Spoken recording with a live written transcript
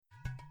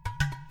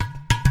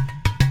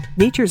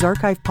Nature's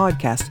Archive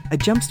Podcast, a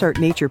Jumpstart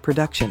Nature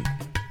production.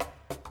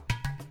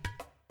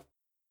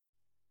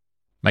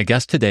 My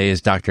guest today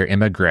is Dr.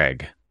 Emma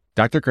Greig.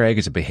 Dr. Greig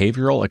is a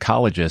behavioral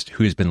ecologist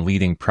who has been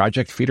leading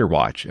Project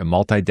FeederWatch, a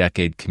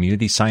multi-decade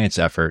community science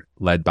effort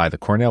led by the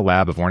Cornell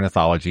Lab of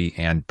Ornithology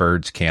and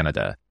Birds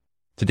Canada.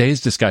 Today's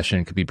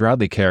discussion could be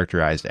broadly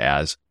characterized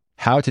as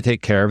how to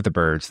take care of the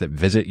birds that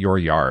visit your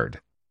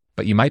yard.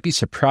 But you might be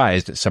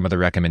surprised at some of the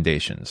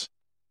recommendations.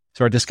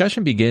 So our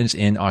discussion begins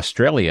in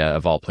Australia,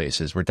 of all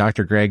places, where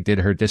Dr. Greig did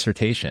her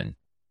dissertation.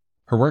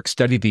 Her work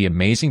studied the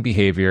amazing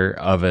behavior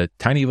of a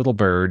tiny little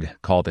bird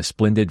called a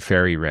splendid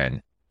fairywren,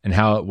 and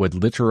how it would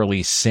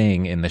literally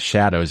sing in the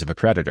shadows of a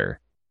predator.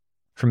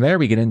 From there,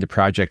 we get into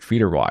Project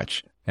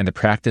FeederWatch and the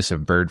practice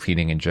of bird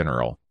feeding in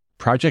general.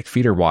 Project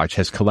FeederWatch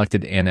has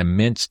collected an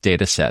immense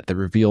data set that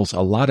reveals a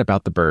lot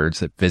about the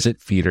birds that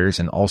visit feeders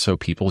and also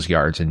people's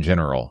yards in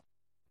general.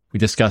 We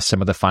discuss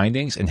some of the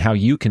findings and how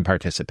you can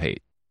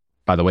participate.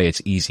 By the way,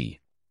 it's easy.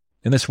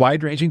 In this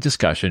wide-ranging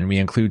discussion, we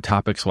include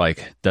topics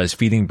like, does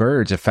feeding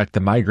birds affect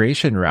the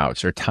migration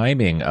routes or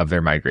timing of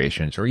their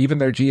migrations, or even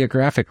their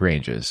geographic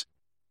ranges?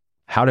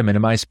 How to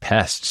minimize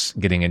pests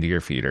getting into your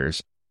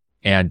feeders,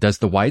 and does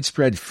the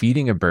widespread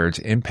feeding of birds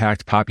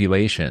impact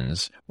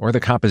populations or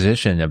the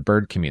composition of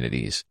bird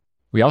communities?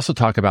 We also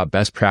talk about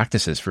best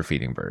practices for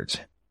feeding birds.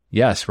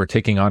 Yes, we're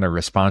taking on a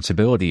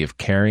responsibility of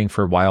caring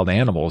for wild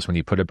animals when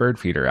you put a bird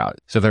feeder out,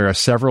 so there are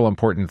several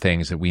important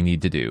things that we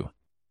need to do.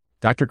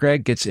 Dr.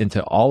 Greig gets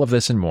into all of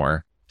this and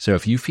more, so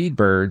if you feed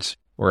birds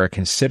or are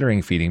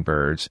considering feeding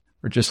birds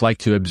or just like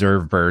to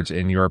observe birds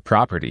in your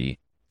property,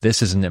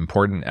 this is an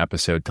important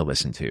episode to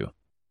listen to.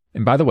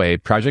 And by the way,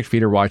 Project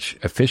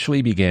FeederWatch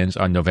officially begins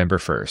on November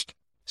 1st.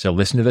 So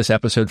listen to this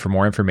episode for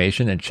more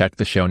information and check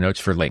the show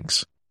notes for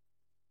links.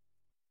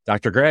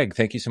 Dr. Greig,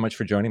 thank you so much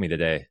for joining me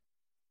today.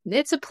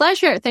 It's a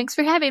pleasure. Thanks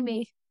for having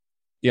me.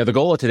 Yeah, the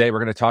goal of today, we're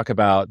going to talk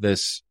about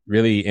this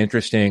really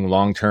interesting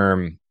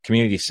long-term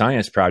community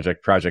science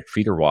project, Project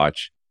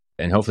FeederWatch,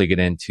 and hopefully get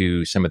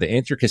into some of the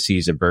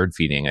intricacies of bird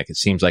feeding. Like, it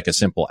seems like a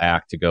simple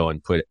act to go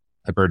and put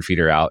a bird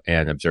feeder out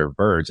and observe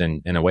birds,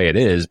 and in a way it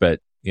is, but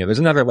there's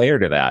another layer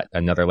to that,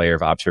 another layer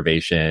of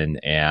observation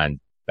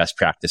and best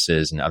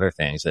practices and other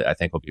things that I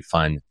think will be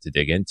fun to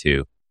dig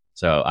into.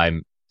 So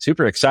I'm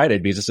super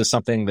excited because this is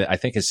something that I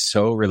think is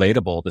so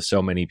relatable to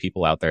so many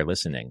people out there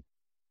listening.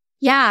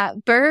 Yeah,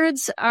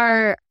 birds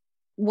are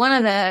one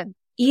of the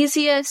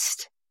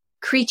easiest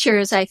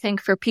creatures, I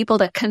think, for people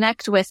to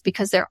connect with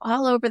because they're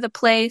all over the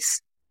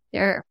place.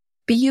 They're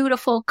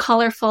beautiful,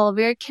 colorful,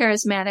 very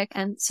charismatic.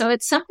 And so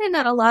it's something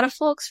that a lot of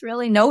folks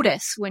really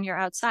notice when you're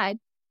outside.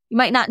 You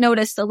might not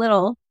notice the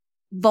little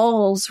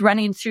voles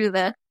running through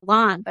the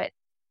lawn, but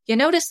you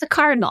notice the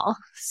cardinal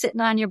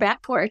sitting on your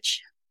back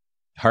porch.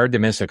 Hard to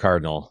miss a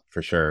cardinal,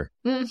 for sure.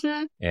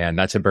 Mm-hmm. And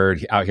that's a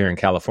bird out here in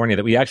California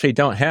that we actually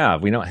don't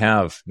have. We don't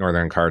have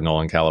northern cardinal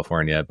in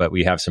California, but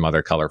we have some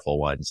other colorful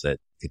ones that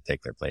could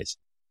take their place.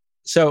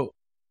 So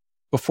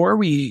before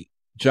we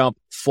jump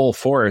full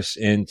force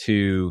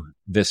into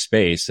this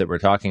space that we're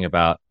talking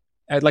about,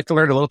 I'd like to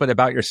learn a little bit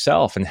about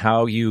yourself and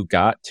how you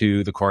got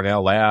to the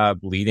Cornell Lab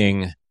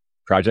leading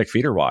Project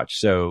FeederWatch.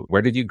 So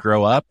where did you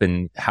grow up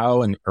and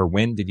how or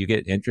when did you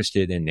get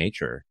interested in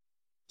nature?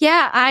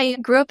 Yeah, I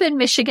grew up in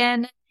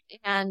Michigan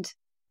and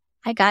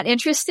I got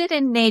interested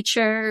in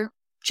nature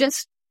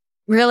just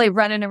really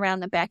running around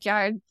the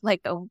backyard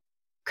like a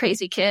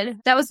crazy kid.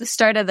 That was the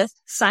start of the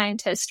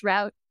scientist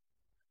route.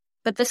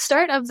 But the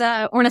start of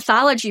the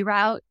ornithology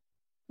route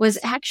was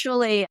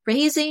actually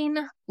raising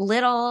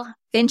little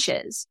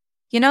finches.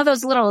 You know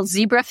those little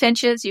zebra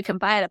finches you can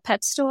buy at a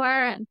pet store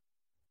and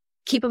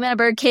keep them in a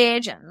bird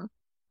cage and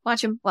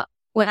watch them? Well,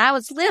 when I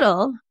was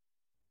little,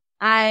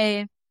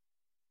 I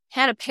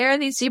had a pair of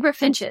these zebra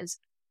finches.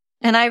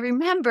 And I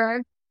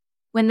remember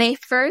when they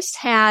first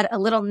had a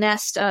little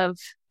nest of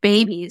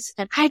babies,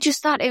 and I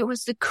just thought it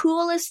was the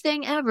coolest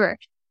thing ever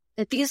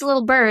that these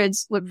little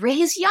birds would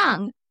raise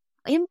young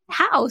in the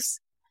house.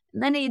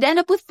 And then you'd end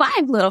up with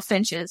 5 little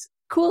finches.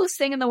 Coolest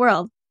thing in the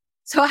world.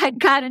 So I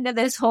got into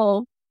this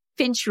whole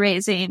finch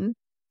raising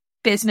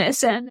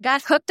business and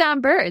got hooked on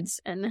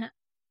birds. And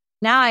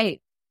now I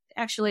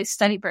actually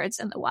study birds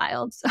in the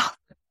wild. So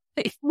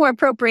more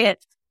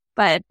appropriate.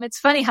 But it's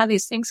funny how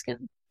these things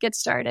can get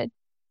started.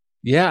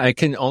 Yeah, I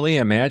can only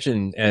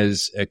imagine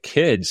as a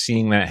kid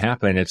seeing that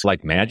happen. It's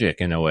like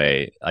magic in a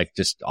way. Like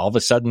just all of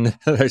a sudden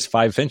there's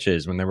 5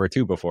 finches when there were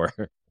 2 before.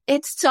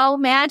 It's so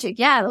magic.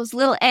 Yeah, those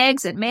little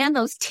eggs and man,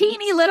 those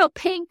teeny little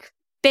pink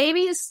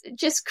babies,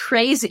 just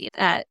crazy.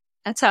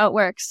 That's how it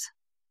works.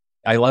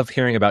 I love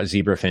hearing about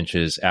zebra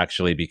finches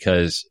actually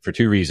because for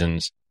 2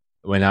 reasons.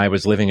 When I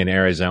was living in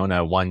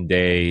Arizona, one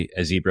day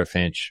a zebra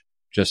finch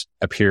just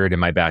appeared in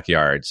my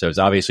backyard. So it's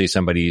obviously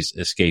somebody's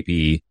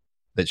escapee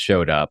that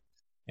showed up.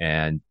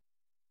 And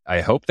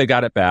I hope they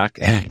got it back.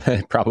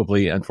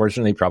 Probably,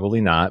 unfortunately,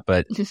 probably not.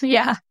 But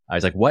yeah, I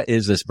was like, what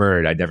is this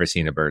bird? I'd never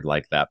seen a bird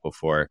like that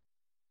before.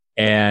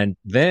 And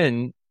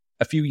then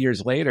a few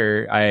years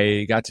later,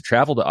 I got to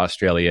travel to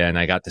Australia and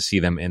I got to see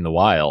them in the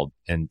wild,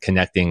 and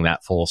connecting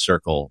that full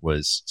circle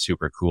was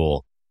super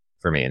cool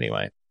for me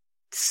anyway.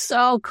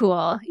 So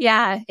cool.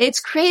 Yeah.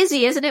 It's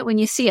crazy, isn't it? When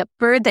you see a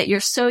bird that you're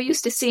so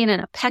used to seeing in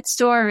a pet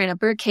store or in a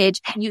bird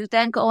cage, and you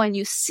then go and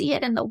you see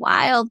it in the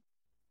wild.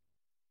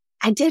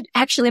 I did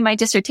actually my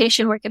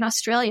dissertation work in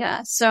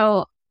Australia.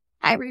 So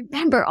I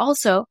remember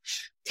also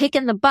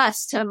taking the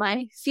bus to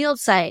my field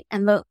site,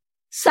 and the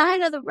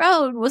side of the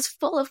road was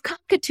full of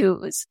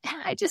cockatoos.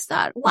 And I just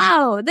thought,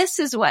 wow, this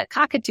is what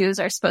cockatoos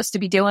are supposed to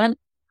be doing.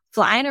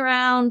 Flying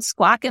around,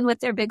 squawking with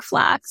their big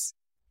flocks.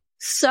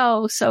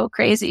 So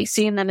crazy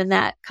seeing them in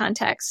that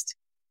context.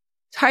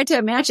 It's hard to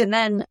imagine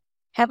then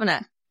having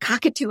a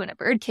cockatoo in a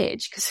bird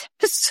cage because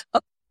it's so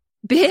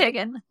big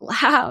and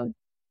loud.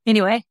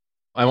 Anyway.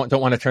 I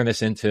don't want to turn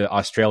this into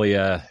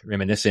Australia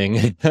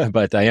reminiscing,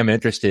 but I am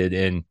interested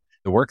in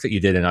the work that you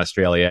did in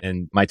Australia.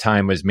 And my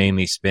time was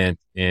mainly spent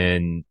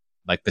in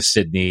like the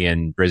Sydney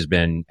and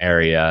Brisbane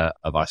area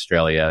of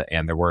Australia.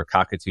 And there were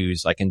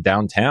cockatoos like in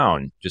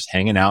downtown, just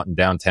hanging out in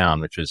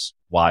downtown, which was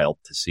wild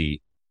to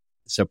see.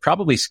 So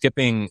probably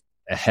skipping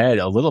ahead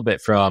a little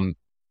bit from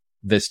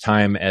this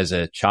time as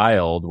a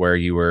child where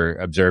you were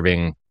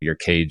observing your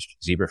caged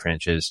zebra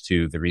finches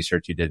to the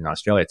research you did in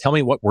Australia. Tell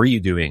me, what were you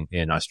doing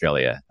in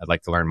Australia? I'd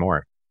like to learn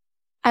more.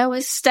 I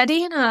was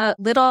studying a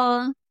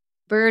little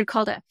bird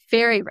called a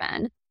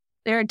fairywren.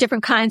 There are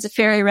different kinds of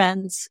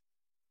fairywrens,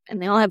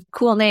 and they all have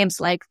cool names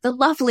like the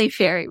lovely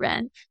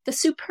fairywren, the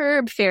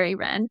superb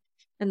fairywren,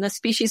 and the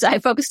species I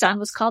focused on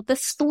was called the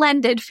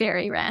splendid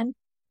fairywren.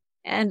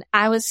 And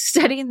I was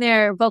studying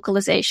their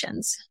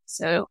vocalizations.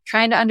 So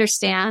trying to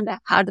understand,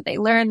 how do they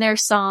learn their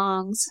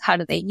songs? How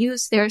do they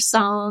use their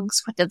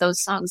songs? What do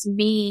those songs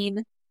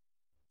mean?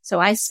 So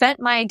I spent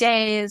my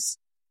days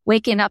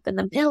waking up in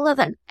the middle of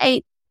the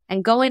night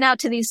and going out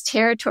to these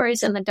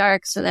territories in the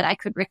dark so that I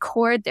could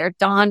record their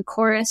dawn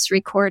chorus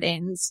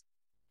recordings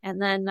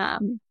and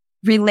then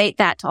relate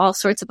that to all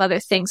sorts of other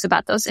things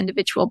about those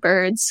individual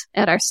birds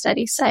at our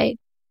study site.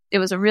 It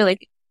was a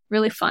really,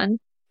 really fun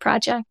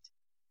project.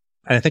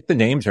 And I think the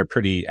names are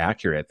pretty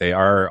accurate. They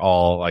are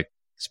all like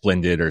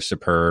splendid or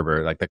superb,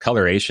 or like the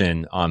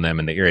coloration on them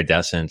and the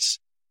iridescence.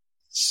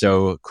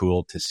 So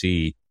cool to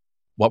see.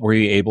 What were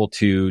you able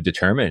to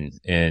determine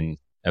in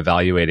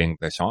evaluating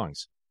their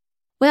songs?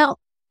 Well,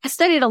 I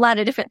studied a lot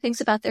of different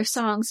things about their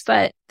songs,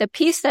 but the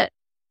piece that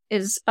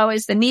is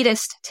always the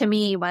neatest to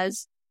me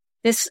was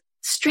this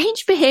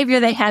strange behavior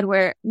they had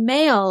where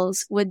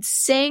males would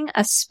sing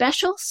a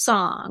special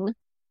song.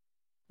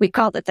 We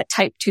called it the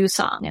type 2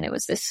 song, and it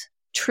was this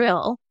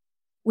trill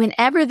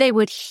whenever they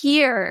would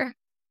hear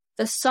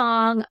the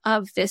song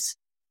of this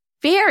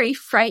very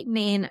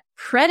frightening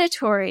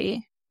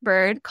predatory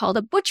bird called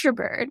a butcher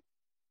bird.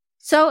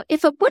 So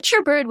if a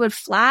butcher bird would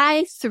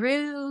fly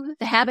through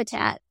the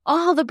habitat,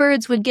 all the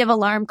birds would give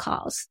alarm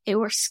calls. They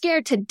were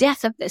scared to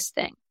death of this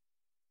thing.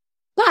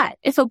 But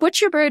if a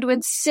butcher bird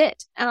would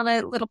sit on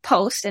a little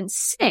post and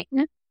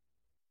sing,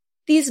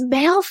 these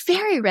male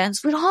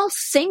fairywrens would all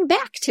sing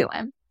back to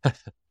him.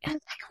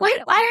 And why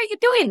are you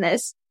doing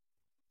this?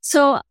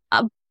 So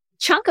a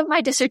chunk of my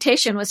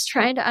dissertation was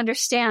trying to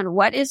understand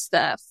what is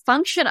the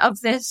function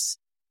of this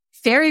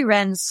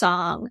fairywren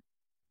song.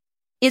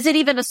 Is it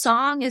even a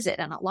song? Is it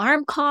an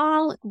alarm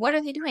call? What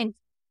are they doing?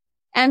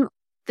 And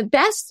the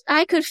best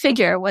I could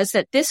figure was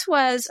that this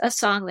was a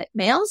song that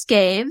males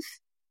gave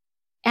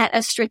at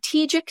a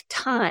strategic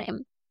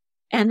time.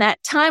 And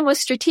that time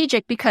was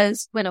strategic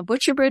because when a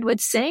butcher bird would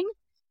sing,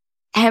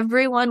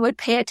 everyone would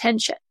pay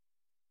attention,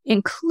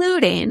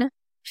 including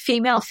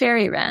female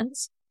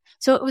fairywrens.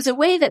 So it was a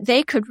way that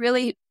they could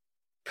really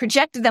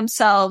project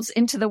themselves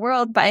into the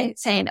world by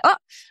saying, oh,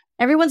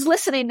 everyone's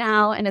listening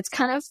now. And it's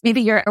kind of,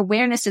 maybe your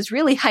awareness is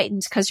really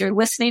heightened because you're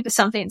listening to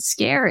something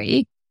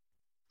scary.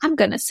 I'm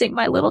going to sing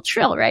my little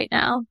trill right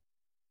now.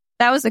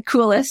 That was the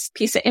coolest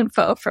piece of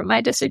info from my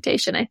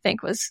dissertation, I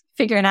think, was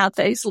figuring out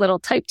these little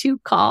type 2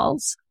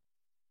 calls.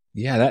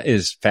 Yeah, that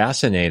is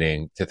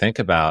fascinating to think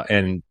about.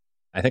 And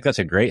I think that's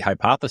a great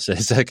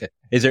hypothesis. Like,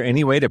 is there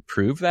any way to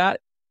prove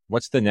that?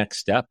 What's the next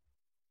step?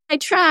 I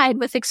tried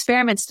with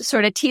experiments to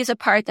sort of tease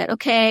apart that,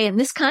 okay, in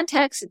this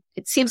context,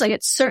 it seems like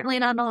it's certainly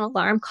not an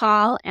alarm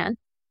call. And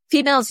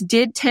females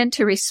did tend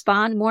to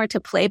respond more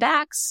to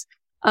playbacks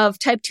of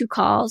type 2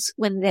 calls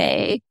when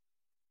they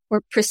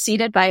were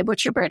preceded by a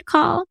butcher bird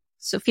call.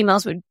 So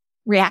females would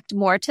react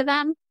more to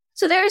them.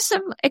 So there are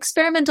some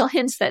experimental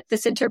hints that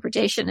this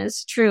interpretation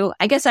is true.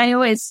 I guess I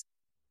always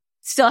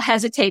still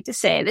hesitate to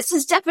say this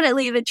is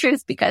definitely the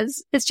truth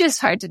because it's just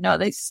hard to know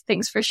these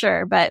things for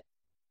sure. But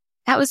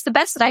that was the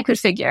best that I could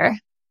figure.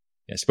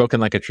 Yeah, spoken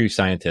like a true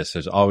scientist,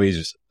 there's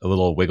always a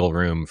little wiggle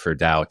room for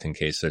doubt in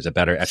case there's a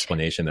better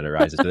explanation that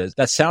arises.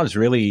 That sounds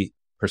really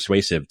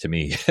persuasive to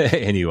me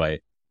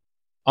anyway.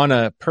 On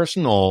a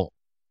personal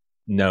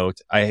note,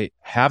 I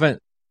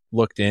haven't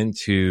looked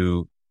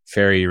into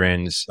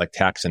fairywrens like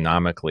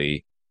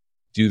taxonomically.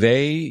 Do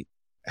they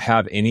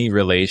have any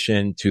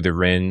relation to the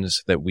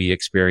wrens that we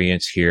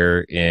experience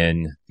here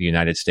in the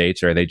United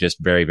States, or are they just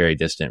very, very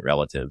distant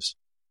relatives?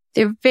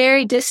 They're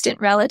very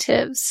distant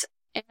relatives.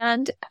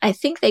 And I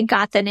think they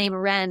got the name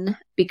wren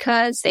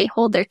because they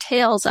hold their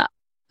tails up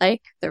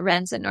like the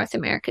wrens in North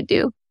America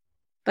do.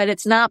 But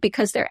it's not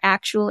because they're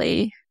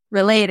actually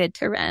related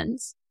to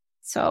wrens.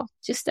 So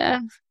just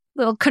a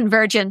little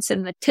convergence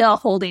in the tail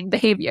holding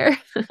behavior.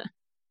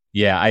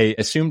 Yeah, I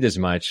assumed as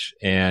much.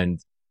 And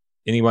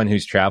anyone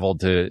who's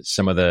traveled to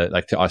some of the,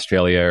 like to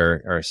Australia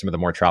or some of the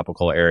more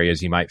tropical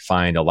areas, you might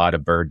find a lot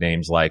of bird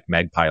names like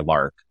magpie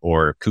lark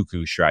or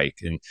cuckoo shrike.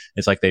 And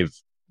it's like they've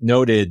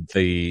noted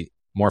the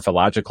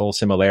morphological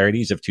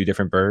similarities of two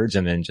different birds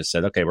and then just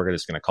said, okay, we're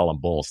just going to call them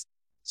both.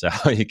 So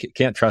you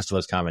can't trust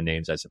those common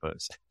names, I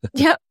suppose.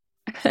 Yep.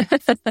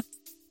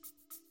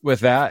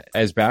 With that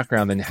as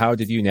background, then how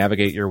did you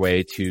navigate your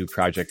way to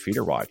Project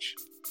FeederWatch?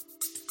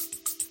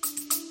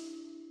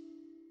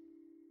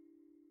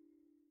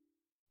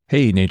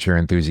 Hey, nature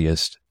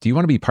enthusiast. Do you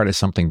want to be part of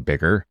something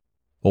bigger?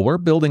 Well, we're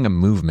building a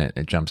movement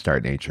at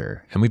Jumpstart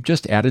Nature, and we've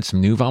just added some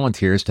new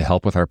volunteers to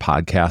help with our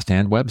podcast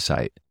and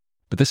website.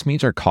 But this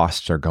means our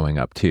costs are going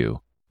up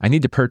too. I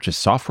need to purchase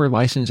software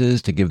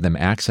licenses to give them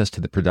access to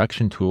the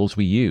production tools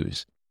we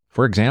use.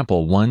 For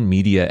example, one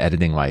media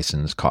editing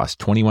license costs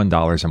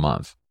 $21 a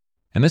month.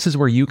 And this is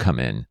where you come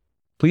in.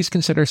 Please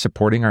consider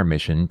supporting our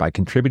mission by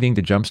contributing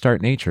to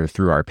Jumpstart Nature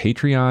through our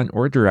Patreon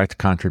or direct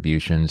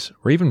contributions,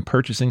 or even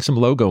purchasing some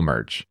logo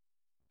merch.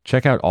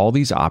 Check out all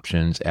these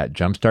options at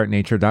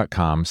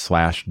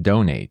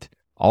jumpstartnature.com/donate,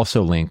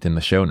 also linked in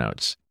the show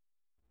notes.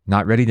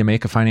 Not ready to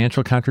make a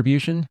financial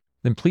contribution?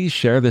 Then please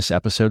share this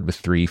episode with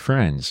 3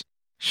 friends.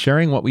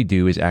 Sharing what we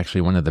do is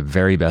actually one of the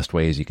very best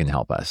ways you can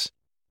help us.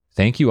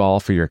 Thank you all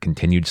for your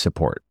continued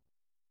support.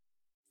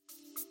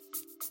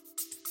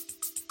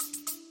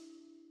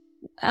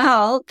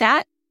 Well,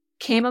 that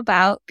came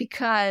about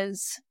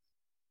because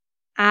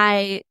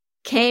I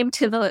came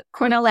to the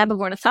Cornell Lab of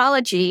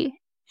Ornithology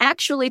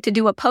actually to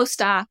do a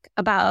postdoc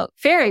about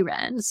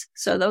fairywrens.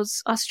 So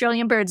those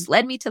Australian birds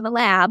led me to the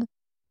lab.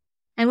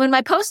 And when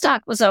my postdoc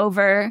was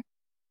over,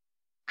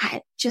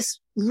 I just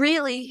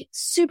really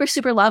super,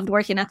 super loved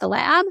working at the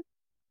lab.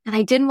 And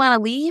I didn't want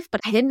to leave,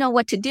 but I didn't know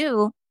what to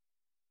do.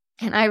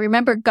 And I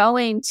remember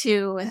going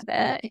to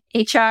the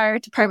HR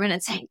department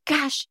and saying,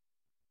 gosh,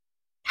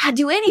 I'd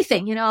do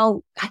anything. You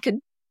know, I could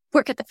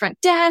work at the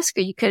front desk,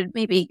 or you could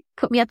maybe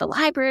put me at the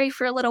library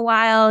for a little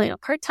while,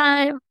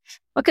 part-time.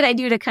 What could I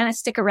do to kind of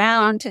stick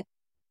around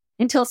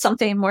until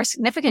something more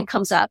significant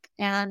comes up?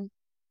 And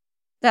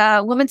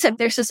the woman said,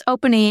 there's this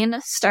opening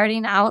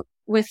starting out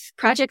with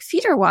Project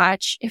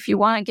FeederWatch if you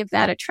want to give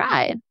that a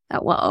try. And I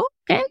thought, well,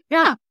 okay,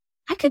 yeah,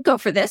 I could go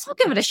for this. I'll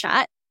give it a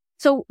shot.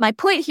 So my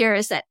point here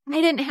is that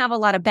I didn't have a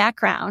lot of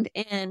background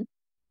in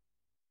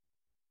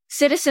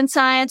citizen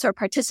science or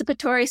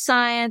participatory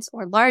science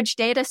or large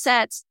data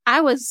sets. I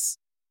was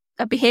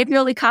a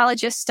behavioral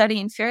ecologist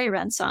studying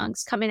fairywren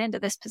songs coming into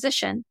this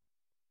position.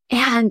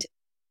 And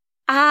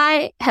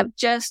I have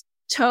just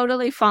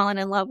totally fallen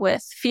in love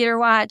with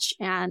FeederWatch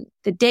and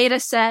the data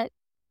set.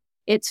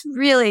 It's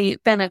really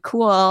been a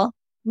cool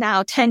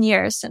now 10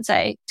 years since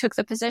I took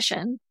the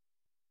position.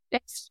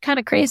 It's kind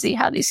of crazy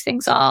how these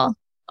things all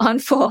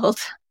unfold.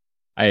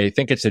 I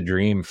think it's a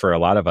dream for a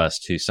lot of us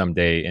to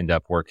someday end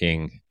up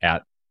working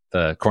at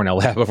the Cornell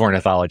Lab of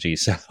Ornithology.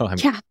 So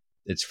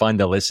it's fun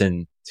to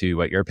listen to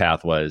what your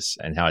path was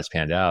and how it's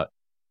panned out.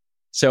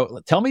 So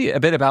tell me a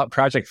bit about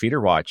Project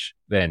FeederWatch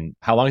then.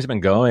 How long has it been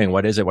going?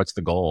 What is it? What's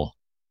the goal?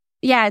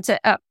 Yeah, it's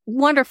a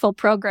wonderful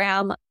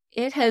program.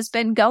 It has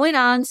been going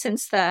on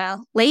since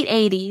the late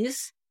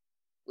 80s.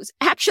 It was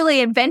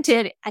actually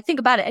invented, I think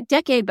about a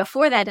decade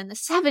before that in the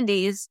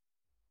 70s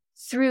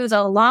through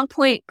the Long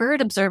Point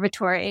Bird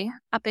Observatory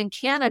up in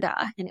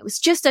Canada. And it was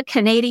just a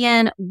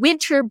Canadian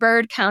winter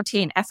bird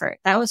counting effort.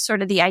 That was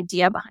sort of the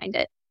idea behind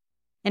it.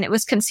 And it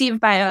was conceived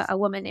by a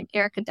woman named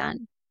Erica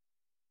Dunn.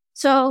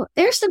 So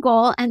there's the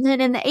goal. And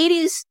then in the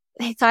 80s,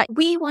 they thought,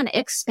 we want to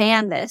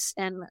expand this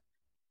and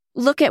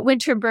look at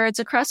winter birds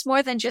across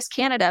more than just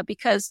Canada,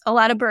 because a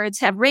lot of birds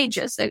have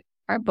ranges that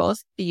are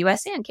both the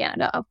US and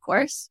Canada, of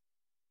course.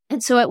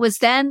 And so it was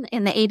then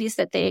in the 80s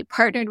that they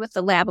partnered with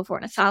the Lab of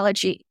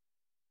Ornithology.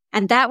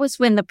 And that was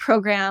when the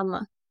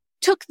program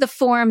took the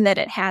form that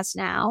it has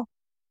now.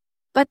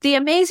 But the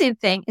amazing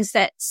thing is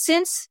that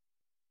since,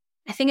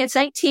 I think it's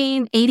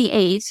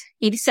 1988,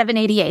 87,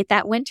 88,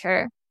 that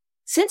winter,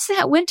 since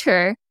that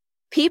winter,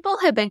 people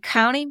have been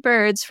counting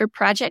birds for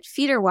Project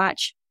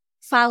FeederWatch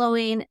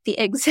following the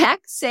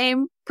exact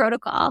same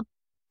protocol.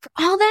 For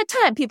all that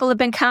time, people have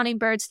been counting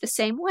birds the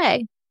same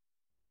way.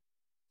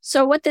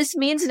 So what this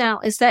means now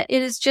is that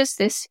it is just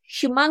this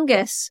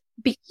humongous,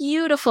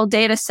 beautiful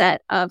data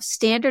set of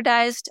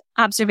standardized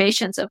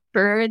observations of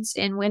birds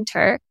in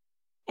winter.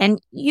 And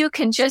you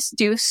can just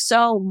do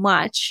so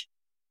much.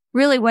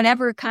 Really,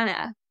 whatever kind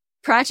of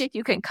project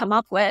you can come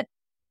up with,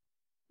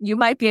 you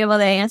might be able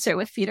to answer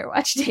with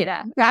FeederWatch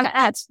data.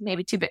 That's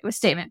maybe too big of a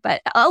statement,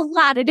 but a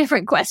lot of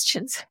different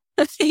questions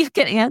you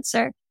can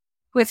answer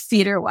with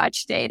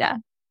FeederWatch data.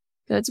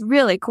 So it's a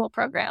really cool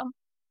program.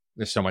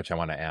 There's so much I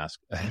want to ask.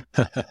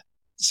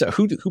 So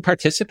who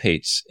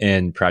participates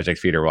in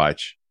Project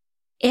FeederWatch?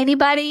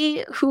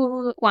 anybody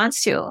who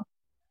wants to.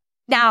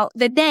 Now,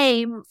 the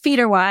name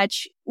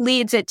FeederWatch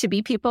leads it to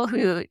be people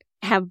who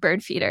have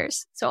bird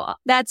feeders. So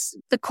that's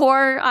the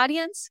core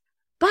audience.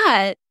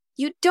 But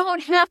you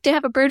don't have to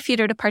have a bird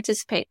feeder to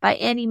participate by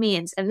any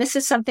means. And this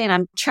is something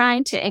I'm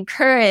trying to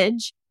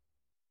encourage.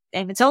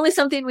 And it's only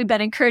something we've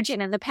been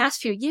encouraging in the past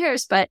few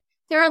years, but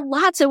there are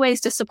lots of ways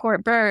to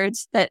support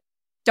birds that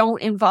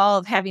don't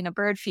involve having a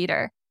bird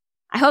feeder.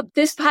 I hope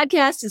this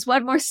podcast is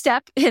one more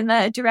step in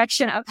the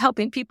direction of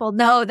helping people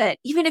know that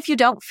even if you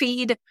don't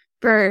feed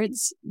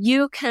birds,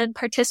 you can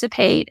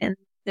participate in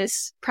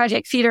this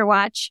Project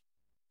FeederWatch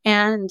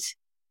and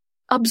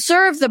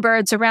observe the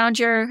birds around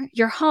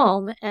your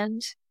home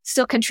and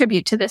still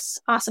contribute to this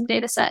awesome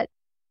data set.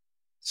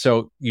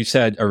 So you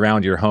said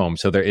around your home.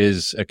 So there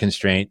is a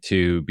constraint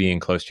to being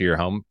close to your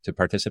home to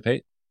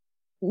participate?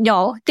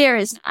 No, there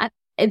is not.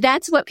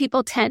 That's what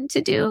people tend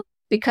to do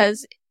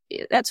because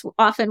that's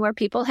often where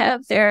people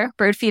have their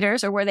bird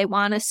feeders or where they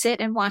want to sit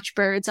and watch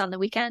birds on the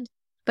weekend.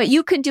 But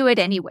you can do it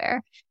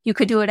anywhere. You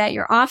could do it at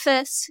your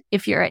office.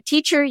 If you're a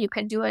teacher, you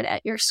can do it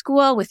at your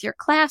school with your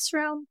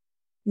classroom.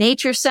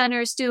 Nature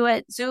centers do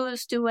it.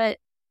 Zoos do it.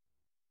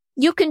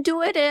 You can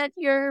do it at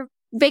your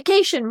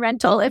vacation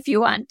rental if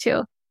you want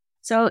to.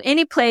 So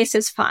any place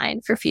is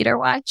fine for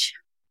FeederWatch.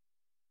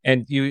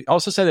 And you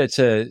also said it's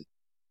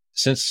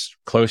since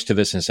close to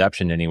this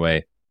inception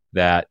anyway,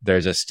 that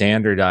there's a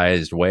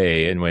standardized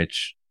way in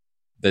which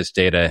this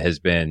data has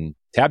been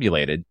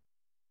tabulated.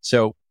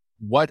 So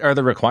what are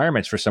the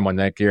requirements for someone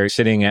that you're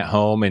sitting at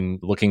home and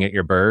looking at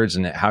your birds,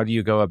 and how do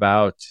you go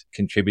about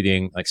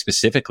contributing, like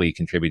specifically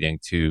contributing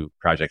to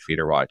Project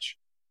FeederWatch?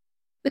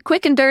 The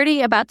quick and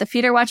dirty about the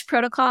FeederWatch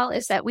protocol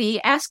is that we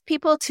ask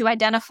people to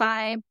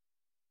identify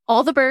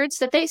all the birds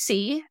that they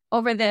see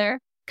over their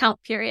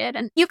count period.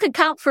 And you can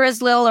count for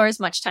as little or as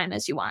much time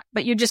as you want,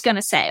 but you're just going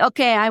to say,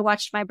 okay, I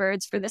watched my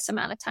birds for this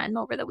amount of time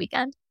over the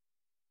weekend.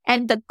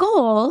 And the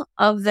goal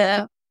of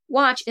the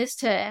watch is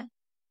to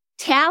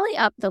tally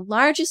up the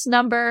largest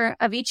number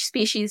of each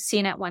species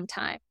seen at one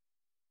time.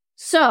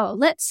 So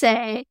let's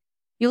say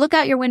you look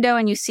out your window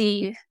and you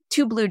see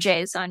 2 blue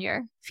jays on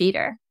your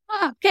feeder.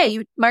 Okay,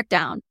 you mark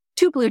down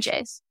 2 blue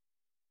jays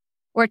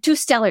or 2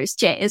 Steller's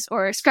jays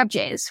or scrub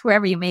jays,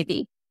 wherever you may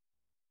be.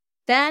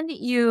 Then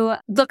you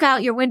look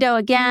out your window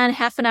again,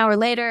 half an hour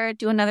later,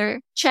 do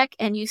another check,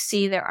 and you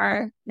see there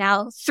are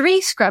now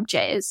 3 scrub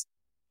jays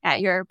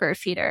at your bird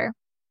feeder.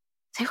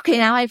 Say, okay,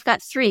 now I've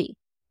got 3.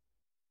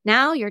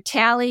 Now your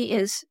tally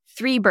is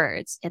 3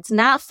 birds. It's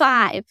not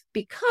 5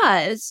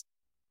 because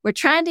we're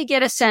trying to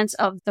get a sense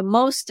of the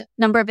most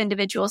number of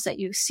individuals that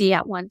you see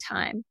at one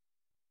time.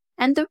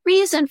 And the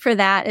reason for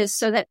that is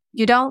so that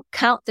you don't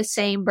count the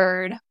same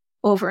bird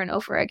over and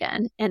over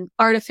again and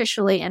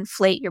artificially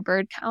inflate your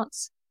bird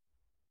counts.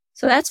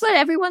 So that's what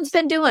everyone's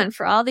been doing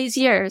for all these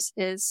years,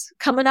 is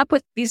coming up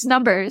with these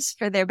numbers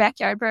for their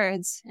backyard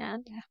birds,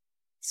 and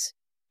it's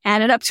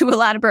added up to a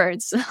lot of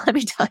birds, let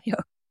me tell you.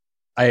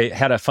 I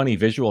had a funny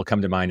visual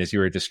come to mind as you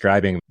were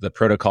describing the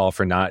protocol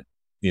for not,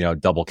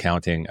 double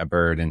counting a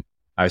bird. And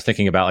I was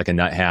thinking about like a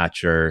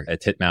nuthatch or a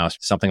titmouse,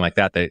 something like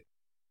that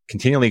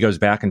continually goes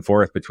back and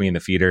forth between the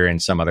feeder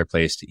and some other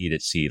place to eat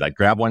its seed. Like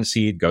grab one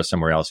seed, go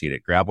somewhere else, eat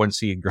it. Grab one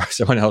seed, grab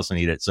someone else and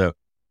eat it. So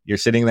you're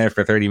sitting there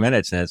for 30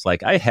 minutes and it's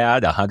like, I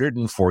had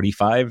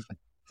 145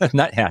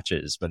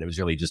 nuthatches, but it was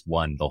really just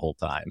one the whole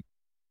time.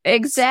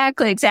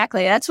 Exactly.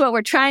 That's what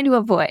we're trying to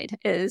avoid,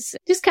 is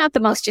just count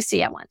the most you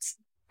see at once.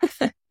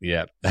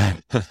 Yeah.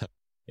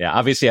 Yeah.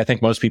 Obviously, I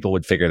think most people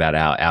would figure that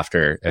out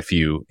after a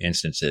few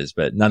instances,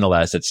 but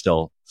nonetheless, it's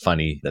still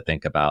funny to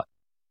think about.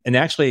 And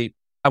actually,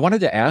 I wanted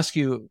to ask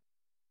you,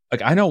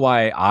 like, I know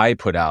why I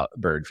put out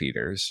bird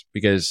feeders,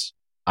 because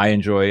I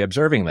enjoy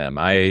observing them.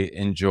 I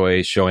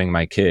enjoy showing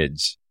my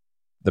kids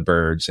the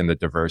birds and the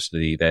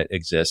diversity that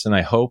exists. And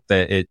I hope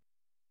that it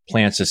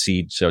plants a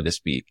seed, so to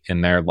speak, in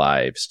their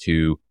lives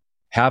to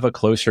have a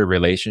closer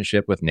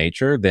relationship with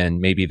nature than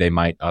maybe they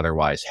might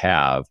otherwise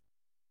have.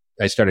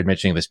 I started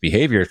mentioning this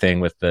behavior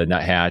thing with the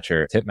nuthatch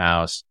or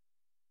titmouse,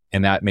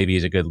 and that maybe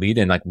is a good lead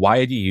in. Like,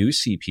 why do you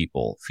see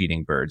people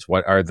feeding birds?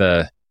 What are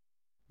the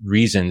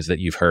reasons that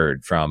you've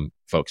heard from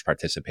folks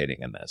participating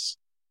in this?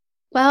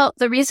 Well,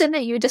 the reason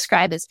that you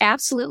describe is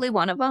absolutely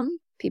one of them.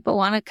 People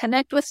want to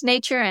connect with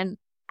nature. And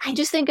I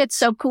just think it's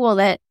so cool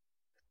that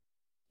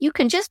you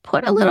can just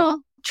put a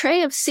little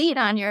tray of seed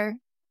on your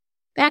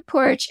back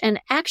porch and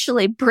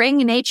actually bring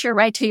nature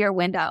right to your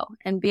window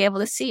and be able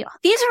to see,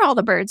 these are all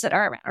the birds that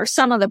are around, or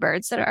some of the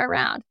birds that are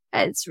around.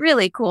 It's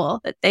really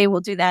cool that they will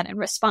do that and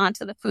respond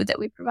to the food that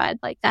we provide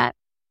like that.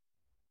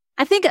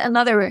 I think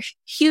another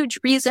huge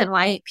reason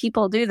why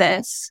people do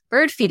this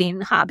bird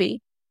feeding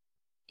hobby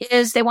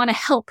is they want to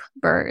help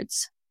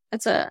birds.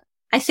 That's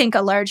I think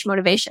a large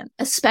motivation,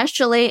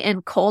 especially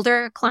in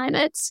colder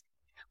climates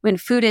when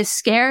food is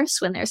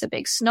scarce, when there's a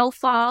big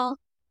snowfall.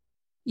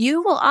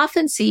 You will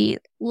often see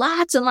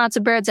lots and lots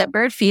of birds at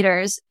bird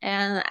feeders,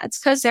 and that's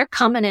because they're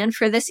coming in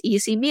for this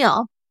easy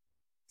meal.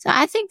 So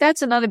I think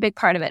that's another big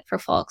part of it for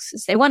folks,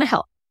 is they want to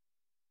help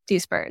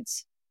these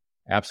birds.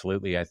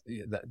 Absolutely.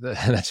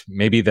 That's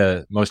maybe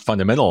the most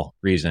fundamental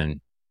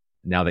reason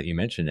now that you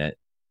mention it.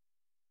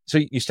 So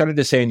you started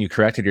to say, and you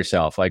corrected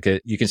yourself, like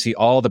you can see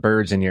all the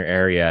birds in your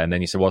area. And then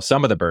you said, well,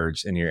 some of the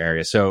birds in your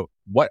area. So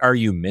what are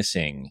you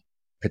missing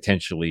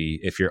potentially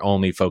if you're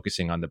only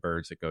focusing on the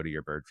birds that go to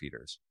your bird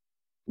feeders?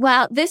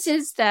 Well, this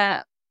is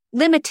the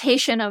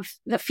limitation of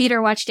the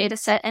FeederWatch data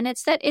set. And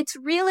it's that it's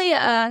really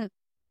a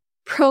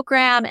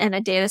program and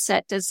a data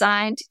set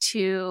designed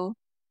to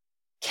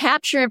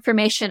capture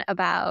information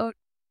about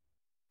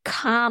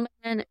common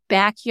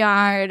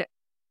backyard,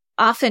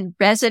 often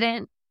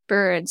resident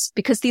birds,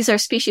 because these are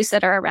species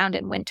that are around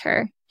in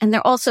winter. And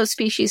they're also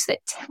species that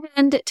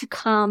tend to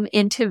come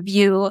into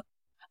view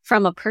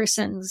from a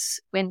person's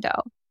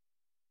window.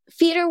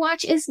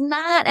 FeederWatch is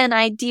not an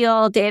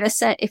ideal data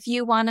set if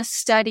you want to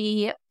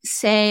study,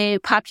 say,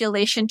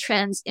 population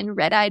trends in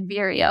red-eyed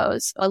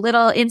vireos, a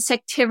little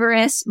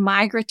insectivorous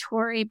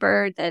migratory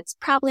bird that's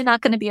probably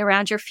not going to be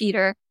around your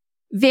feeder.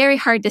 Very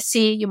hard to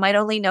see. You might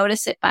only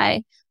notice it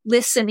by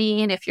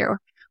listening if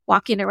you're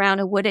walking around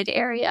a wooded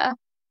area.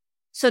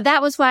 So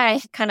that was why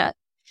I kind of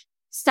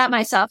stopped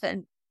myself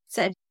and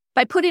said,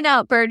 by putting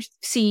out bird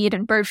seed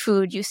and bird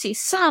food, you see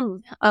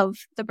some of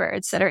the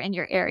birds that are in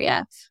your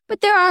area.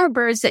 But there are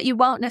birds that you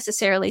won't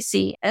necessarily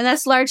see. And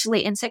that's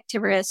largely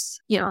insectivorous,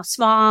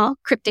 small,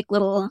 cryptic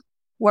little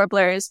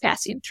warblers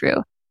passing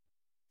through.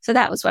 So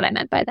that was what I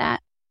meant by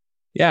that.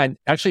 Yeah. And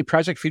actually,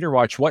 Project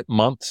FeederWatch, what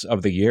months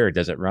of the year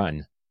does it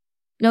run?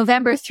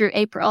 November through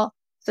April.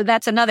 So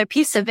that's another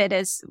piece of it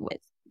is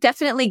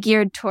definitely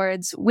geared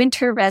towards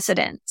winter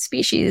resident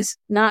species,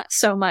 not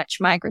so much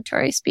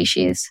migratory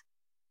species.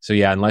 So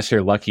yeah, unless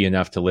you're lucky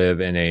enough to live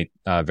in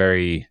a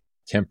very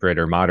temperate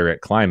or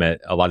moderate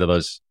climate, a lot of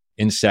those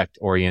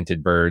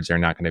insect-oriented birds are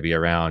not going to be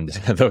around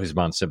those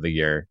months of the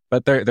year.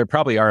 But there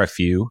probably are a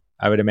few,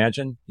 I would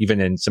imagine, even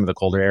in some of the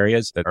colder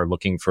areas that are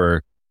looking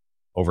for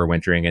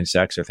overwintering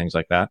insects or things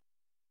like that.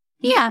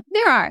 Yeah,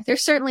 there are. There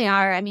certainly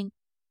are. I mean,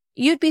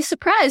 you'd be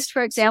surprised,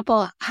 for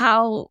example,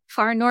 how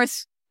far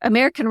north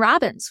American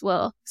robins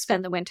will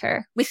spend the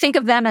winter. We think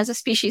of them as a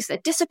species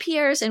that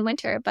disappears in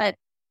winter, but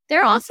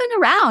they're often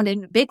around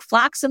in big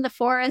flocks in the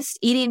forest,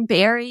 eating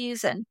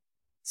berries and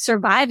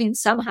surviving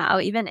somehow,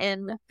 even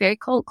in very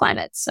cold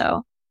climates.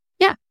 So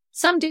yeah,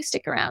 some do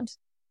stick around.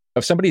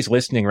 If somebody's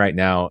listening right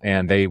now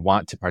and they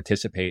want to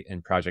participate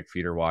in Project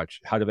FeederWatch,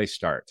 how do they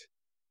start?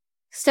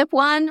 Step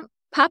one,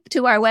 pop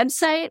to our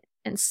website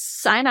and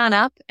sign on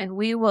up, and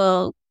we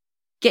will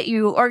get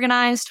you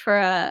organized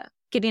for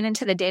getting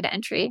into the data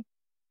entry.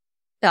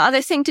 The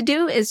other thing to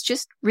do is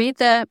just read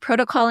the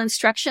protocol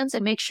instructions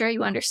and make sure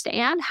you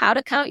understand how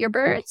to count your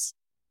birds.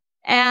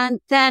 And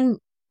then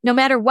no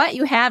matter what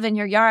you have in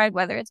your yard,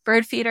 whether it's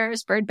bird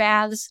feeders, bird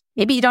baths,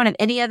 maybe you don't have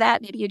any of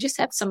that. Maybe you just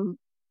have some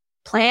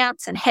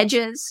plants and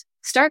hedges.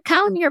 Start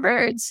counting your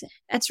birds.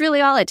 That's really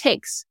all it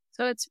takes.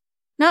 So it's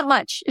not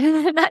much,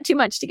 not too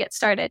much to get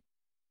started.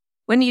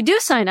 When you do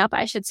sign up,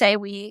 I should say,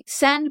 we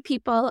send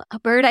people a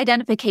bird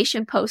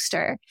identification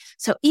poster.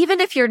 So even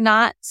if you're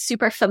not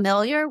super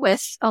familiar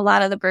with a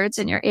lot of the birds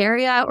in your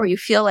area, or you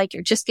feel like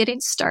you're just getting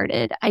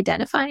started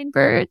identifying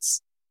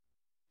birds,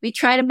 we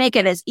try to make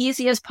it as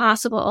easy as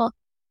possible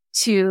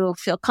to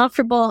feel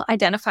comfortable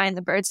identifying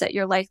the birds that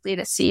you're likely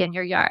to see in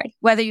your yard,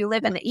 whether you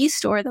live in the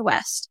east or the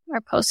west.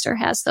 Our poster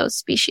has those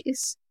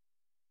species.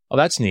 Oh,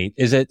 that's neat.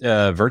 Is it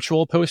a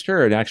virtual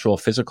poster or an actual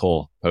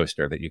physical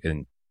poster that you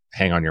can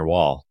hang on your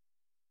wall?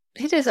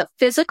 It is a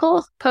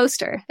physical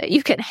poster that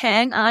you can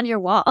hang on your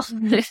wall.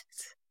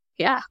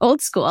 Yeah,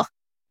 old school.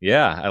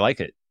 Yeah, I like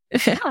it.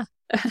 Yeah.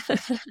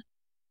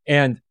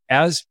 And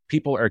as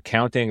people are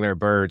counting their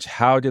birds,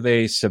 how do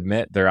they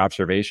submit their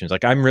observations?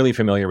 Like, I'm really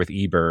familiar with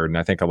eBird, and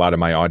I think a lot of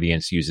my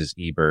audience uses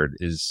eBird.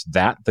 Is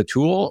that the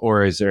tool,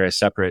 or is there a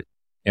separate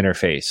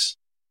interface?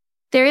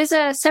 There is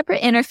a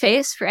separate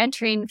interface for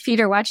entering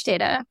FeederWatch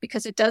data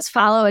because it does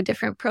follow a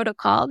different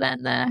protocol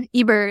than the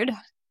eBird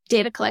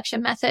data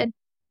collection method.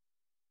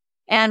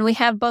 And we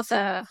have both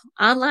a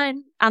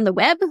online on the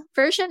web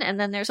version, and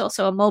then there's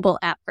also a mobile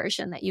app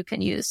version that you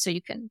can use. So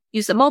you can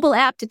use the mobile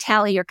app to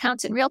tally your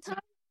counts in real time.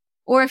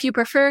 Or if you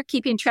prefer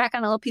keeping track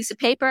on a little piece of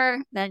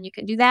paper, then you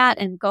can do that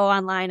and go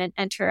online and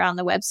enter on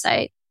the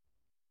website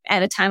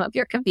at a time of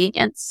your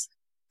convenience.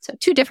 So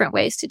 2 different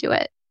ways to do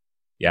it.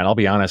 Yeah, and I'll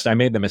be honest, I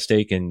made the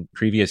mistake in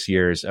previous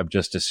years of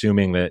just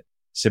assuming that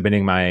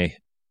submitting my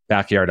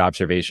backyard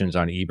observations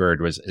on eBird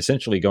was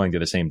essentially going to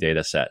the same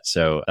data set.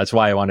 So that's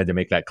why I wanted to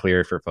make that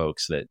clear for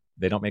folks that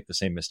they don't make the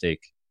same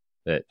mistake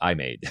that I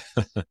made.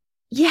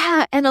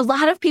 Yeah. And a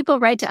lot of people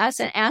write to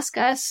us and ask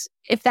us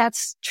if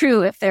that's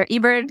true, if their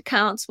eBird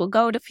counts will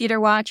go to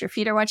FeederWatch or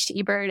FeederWatch to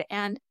eBird.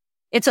 And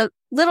it's a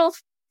little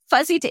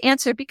fuzzy to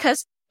answer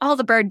because all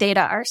the bird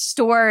data are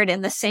stored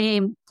in the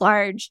same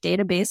large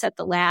database at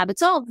the lab.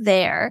 It's all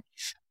there,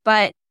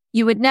 but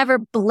you would never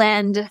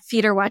blend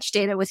FeederWatch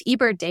data with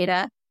eBird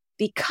data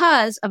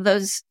because of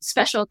those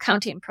special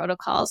counting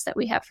protocols that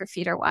we have for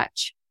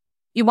FeederWatch.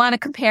 You want to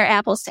compare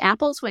apples to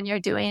apples when you're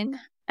doing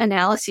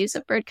analyses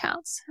of bird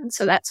counts. And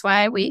so that's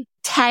why we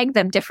tag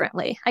them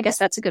differently. I guess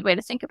that's a good way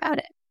to think about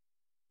it.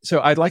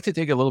 So I'd like to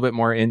dig a little bit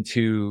more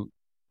into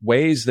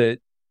ways that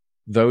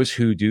those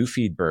who do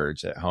feed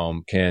birds at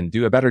home can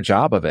do a better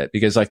job of it.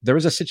 Because like there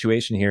was a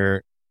situation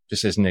here,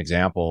 just as an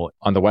example,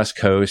 on the West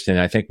Coast, and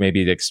I think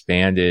maybe it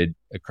expanded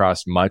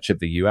across much of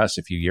the US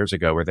a few years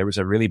ago, where there was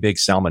a really big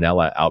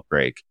salmonella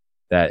outbreak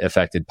that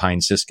affected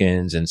pine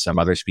siskins and some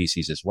other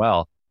species as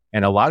well.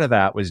 And a lot of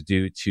that was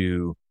due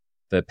to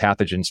the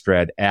pathogen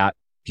spread at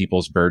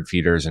people's bird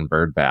feeders and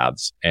bird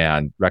baths.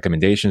 And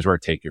recommendations were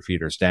take your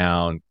feeders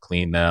down,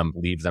 clean them,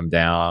 leave them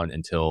down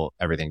until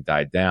everything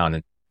died down.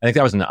 And I think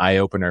that was an eye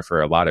opener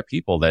for a lot of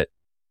people, that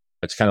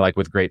it's kind of like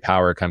with great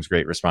power comes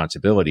great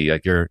responsibility.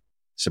 Like you're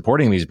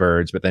supporting these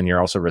birds, but then you're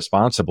also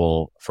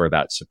responsible for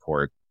that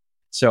support.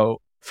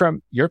 So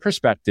from your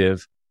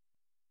perspective,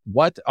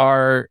 what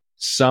are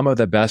some of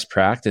the best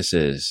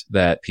practices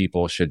that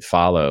people should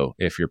follow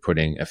if you're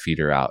putting a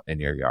feeder out in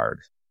your yard?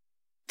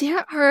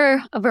 There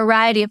are a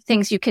variety of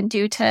things you can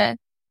do to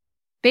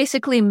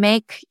basically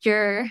make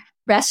your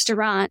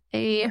restaurant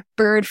a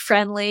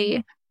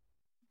bird-friendly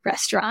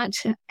restaurant.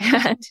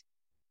 And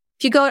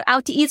if you go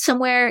out to eat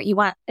somewhere, you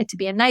want it to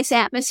be a nice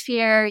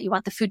atmosphere. You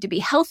want the food to be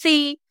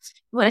healthy.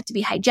 You want it to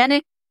be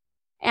hygienic.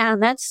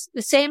 And that's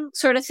the same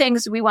sort of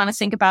things we want to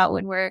think about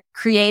when we're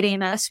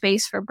creating a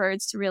space for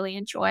birds to really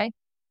enjoy.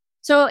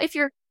 So if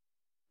you're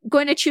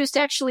going to choose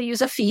to actually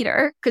use a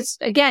feeder, because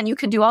again, you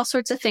can do all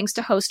sorts of things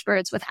to host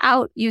birds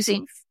without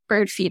using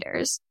bird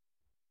feeders.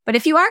 But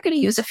if you are going to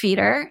use a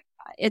feeder,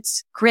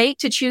 it's great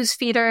to choose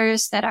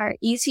feeders that are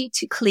easy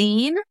to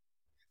clean,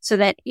 so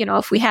that,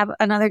 if we have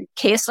another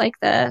case like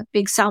the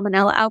big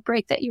salmonella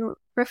outbreak that you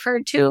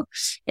referred to,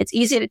 it's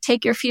easy to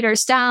take your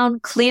feeders down,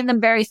 clean them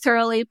very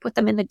thoroughly, put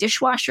them in the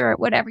dishwasher or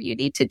whatever you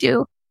need to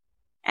do.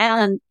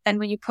 And then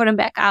when you put them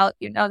back out,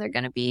 they're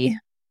going to be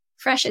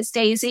fresh as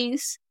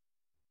daisies.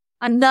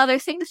 Another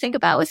thing to think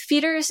about with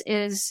feeders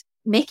is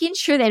making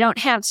sure they don't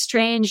have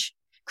strange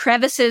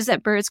crevices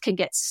that birds can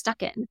get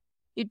stuck in.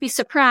 You'd be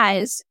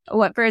surprised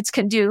what birds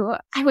can do.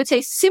 I would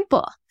say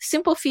simple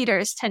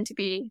feeders tend to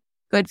be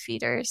good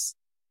feeders.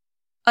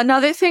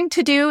 Another thing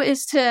to do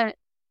is to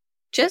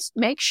just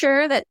make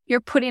sure that you're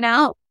putting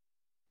out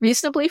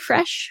reasonably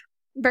fresh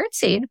bird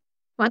seed. You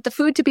want the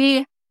food to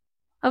be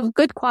of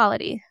good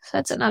quality. So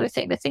that's another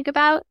thing to think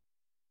about.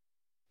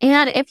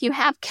 And if you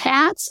have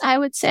cats, I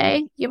would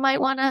say you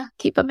might want to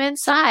keep them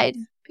inside,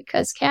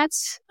 because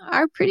cats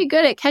are pretty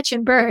good at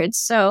catching birds.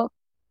 So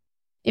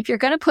if you're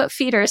going to put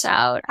feeders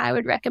out, I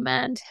would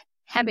recommend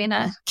having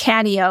a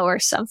catio or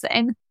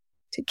something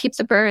to keep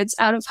the birds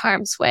out of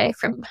harm's way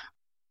from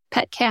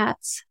pet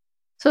cats.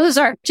 So those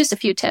are just a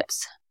few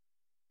tips.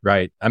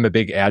 Right. I'm a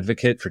big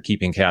advocate for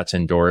keeping cats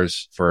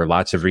indoors for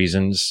lots of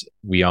reasons.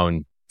 We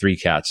own 3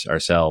 cats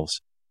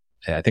ourselves.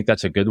 I think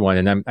that's a good one.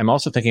 And I'm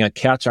also thinking that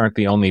cats aren't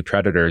the only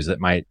predators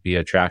that might be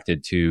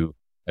attracted to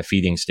a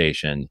feeding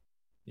station.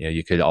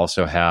 You could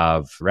also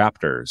have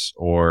raptors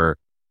or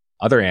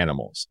other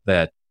animals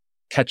that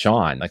catch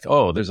on. Like,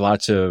 oh, there's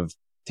lots of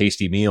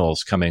tasty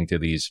meals coming to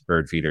these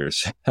bird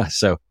feeders.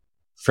 So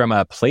from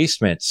a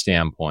placement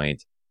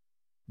standpoint,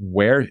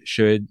 where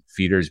should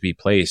feeders be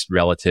placed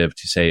relative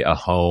to, say, a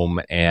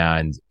home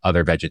and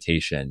other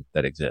vegetation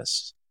that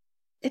exists?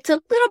 It's a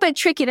little bit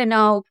tricky to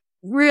know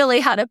really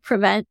how to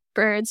prevent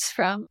birds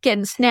from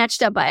getting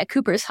snatched up by a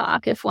Cooper's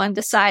hawk if one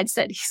decides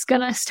that he's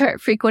going to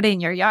start frequenting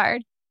your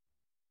yard.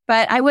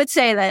 But I would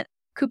say that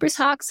Cooper's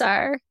hawks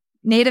are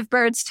native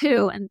birds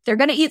too, and they're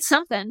going to eat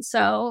something.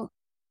 So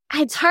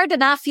it's hard to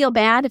not feel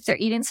bad if they're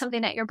eating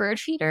something at your bird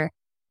feeder.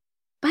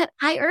 But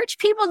I urge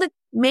people to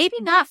maybe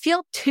not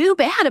feel too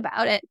bad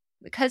about it,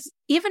 because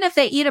even if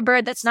they eat a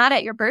bird that's not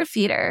at your bird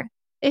feeder,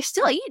 they're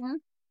still eating.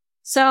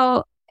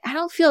 So I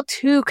don't feel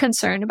too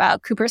concerned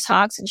about Cooper's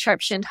hawks and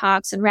sharp-shinned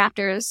hawks and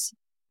raptors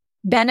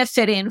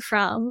benefiting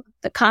from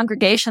the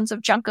congregations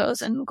of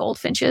juncos and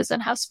goldfinches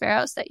and house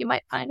sparrows that you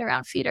might find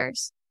around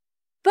feeders.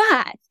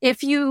 But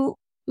if you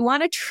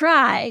want to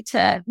try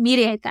to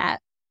mediate that,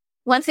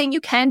 one thing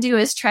you can do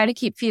is try to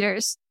keep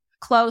feeders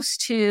close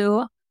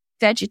to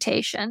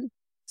vegetation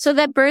so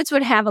that birds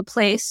would have a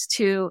place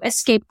to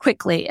escape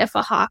quickly if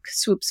a hawk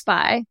swoops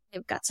by.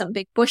 They've got some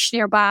big bush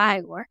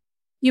nearby, or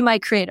you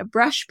might create a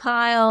brush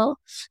pile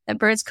that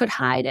birds could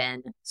hide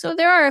in. So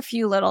there are a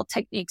few little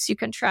techniques you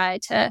can try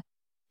to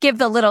give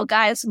the little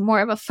guys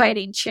more of a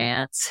fighting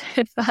chance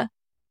if a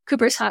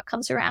Cooper's hawk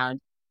comes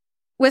around.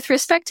 With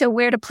respect to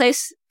where to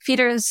place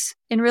feeders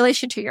in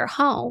relation to your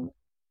home,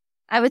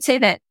 I would say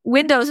that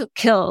window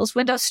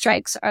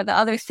strikes are the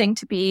other thing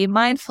to be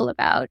mindful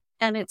about.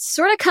 And it's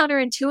sort of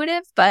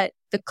counterintuitive, but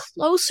the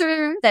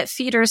closer that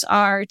feeders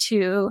are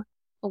to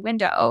a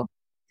window,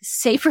 the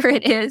safer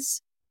it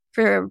is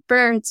for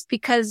birds,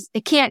 because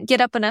they can't get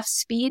up enough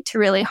speed to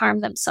really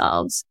harm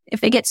themselves if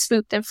they get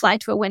spooked and fly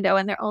to a window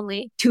and they're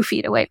only 2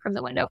 feet away from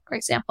the window, for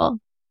example.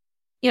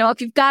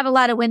 If you've got a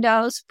lot of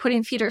windows,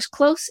 putting feeders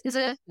close is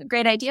a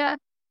great idea.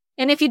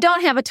 And if you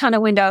don't have a ton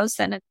of windows,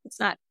 then it's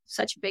not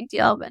such a big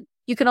deal. But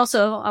you can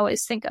also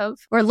always think of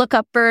or look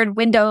up bird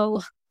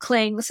window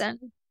clings and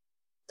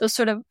those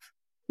sort of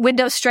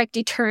window strike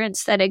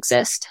deterrents that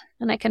exist.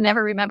 And I can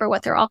never remember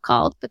what they're all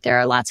called, but there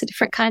are lots of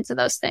different kinds of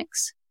those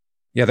things.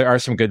 Yeah, there are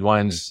some good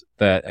ones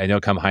that I know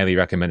come highly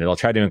recommended. I'll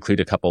try to include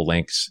a couple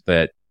links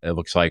that it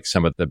looks like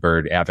some of the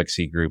bird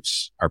advocacy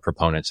groups are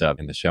proponents of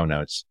in the show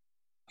notes.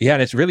 Yeah,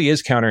 and it really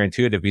is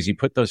counterintuitive because you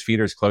put those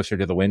feeders closer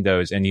to the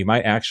windows and you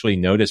might actually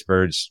notice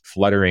birds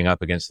fluttering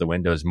up against the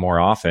windows more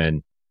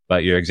often.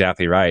 But you're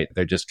exactly right.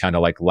 They're just kind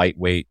of like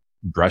lightweight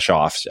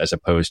brush-offs as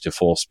opposed to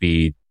full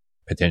speed,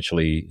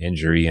 potentially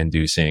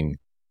injury-inducing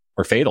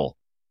or fatal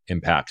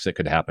impacts that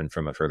could happen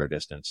from a further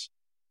distance.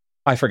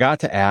 I forgot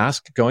to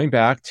ask, going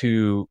back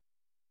to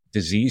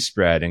disease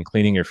spread and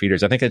cleaning your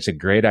feeders, I think it's a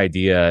great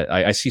idea.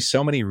 I see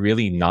so many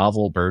really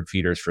novel bird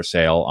feeders for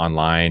sale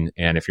online.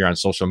 And if you're on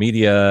social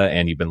media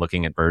and you've been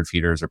looking at bird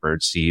feeders or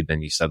bird seed,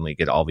 then you suddenly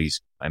get all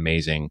these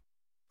amazing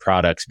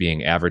products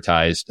being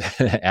advertised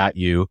at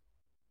you.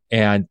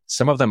 And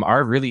some of them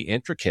are really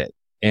intricate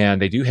and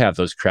they do have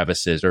those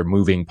crevices or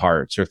moving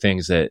parts or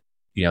things that,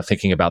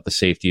 thinking about the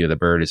safety of the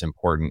bird is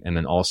important. And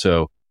then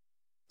also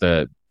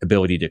the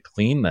ability to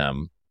clean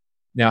them.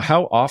 Now,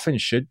 how often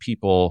should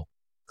people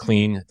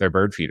clean their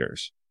bird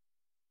feeders?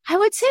 I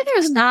would say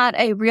there's not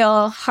a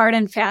real hard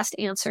and fast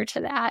answer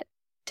to that,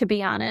 to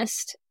be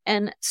honest.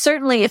 And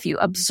certainly if you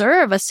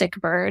observe a sick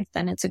bird,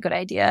 then it's a good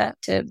idea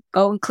to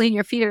go and clean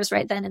your feeders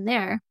right then and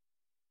there.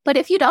 But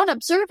if you don't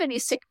observe any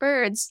sick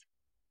birds,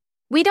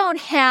 we don't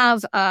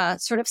have a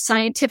sort of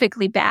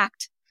scientifically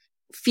backed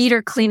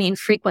feeder cleaning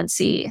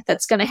frequency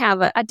that's going to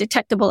have a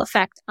detectable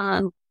effect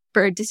on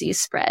bird disease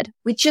spread.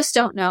 We just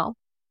don't know.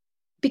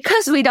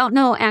 Because we don't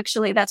know,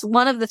 actually, that's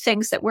one of the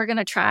things that we're going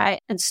to try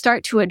and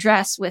start to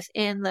address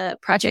within the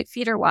Project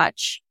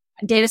FeederWatch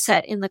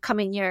dataset in the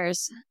coming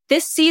years.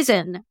 This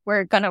season,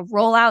 we're going to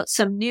roll out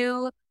some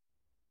new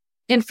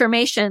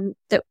information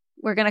that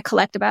we're going to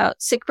collect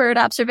about sick bird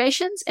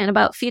observations and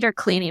about feeder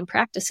cleaning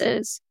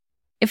practices.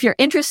 If you're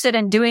interested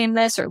in doing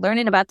this or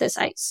learning about this,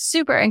 I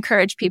super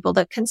encourage people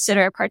to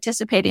consider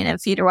participating in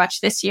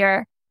FeederWatch this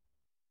year.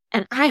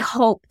 And I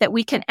hope that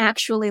we can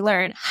actually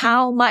learn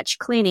how much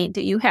cleaning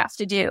do you have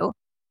to do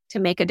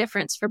to make a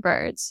difference for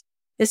birds?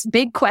 This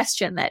big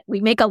question that we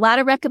make a lot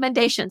of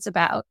recommendations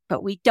about,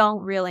 but we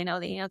don't really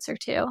know the answer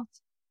to.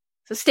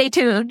 So stay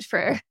tuned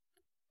for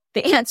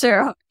the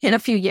answer in a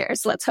few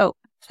years. Let's hope.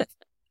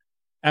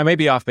 I may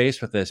be off base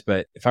with this,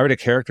 but if I were to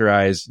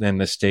characterize then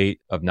the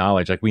state of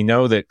knowledge, like we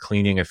know that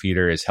cleaning a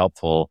feeder is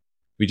helpful.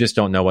 We just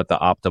don't know what the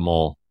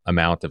optimal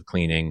amount of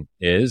cleaning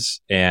is.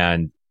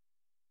 And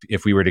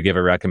if we were to give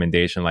a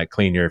recommendation like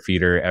clean your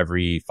feeder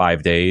every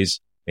 5 days,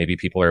 maybe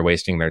people are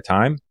wasting their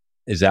time.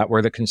 Is that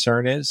where the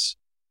concern is?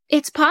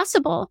 It's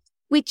possible.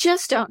 We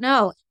just don't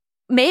know.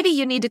 Maybe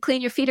you need to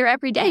clean your feeder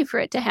every day for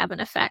it to have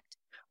an effect.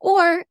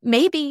 Or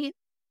maybe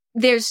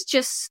there's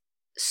just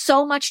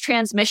so much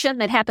transmission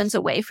that happens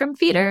away from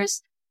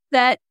feeders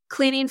that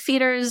cleaning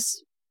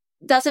feeders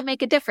doesn't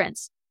make a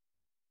difference.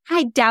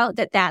 I doubt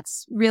that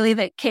that's really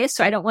the case,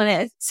 so I don't want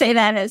to say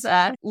that as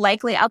a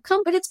likely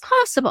outcome, but it's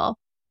possible.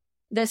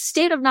 The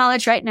state of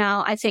knowledge right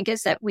now, I think,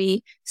 is that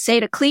we say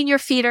to clean your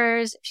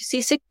feeders if you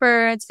see sick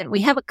birds, and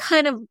we have a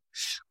kind of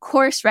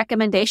course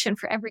recommendation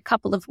for every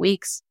couple of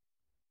weeks.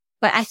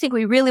 But I think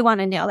we really want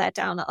to nail that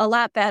down a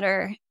lot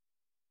better.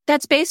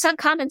 That's based on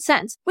common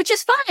sense, which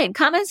is fine.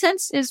 Common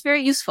sense is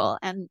very useful,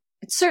 and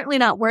it's certainly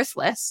not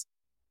worthless.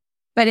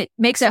 But it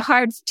makes it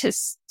hard to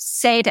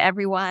say to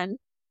everyone,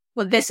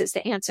 well, this is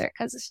the answer,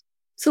 because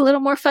it's a little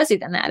more fuzzy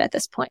than that at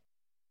this point.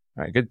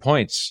 All right, good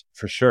points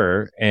for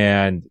sure.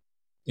 And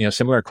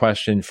similar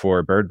question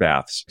for bird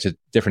baths. It's a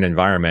different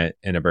environment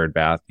in a bird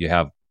bath. You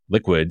have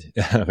liquid,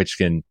 which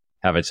can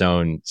have its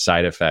own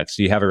side effects.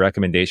 Do you have a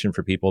recommendation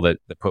for people that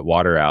put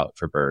water out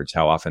for birds,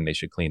 how often they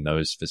should clean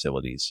those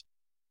facilities?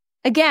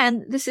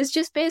 Again, this is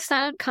just based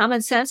on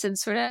common sense and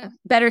sort of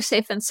better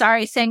safe than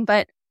sorry thing,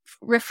 but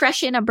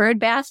refreshing a bird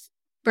bath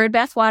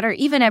water,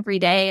 even every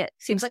day, it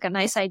seems like a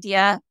nice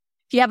idea.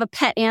 If you have a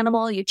pet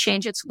animal, you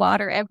change its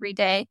water every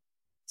day.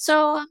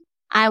 So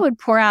I would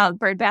pour out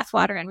bird bath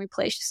water and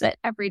replace it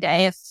every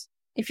day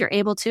if you're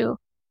able to.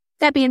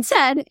 That being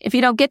said, if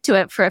you don't get to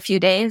it for a few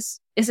days,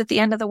 is it the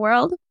end of the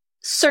world?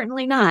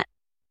 Certainly not.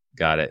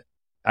 Got it.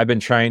 I've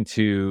been trying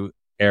to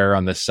err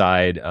on the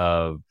side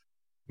of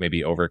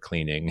maybe over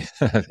cleaning,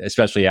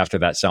 especially after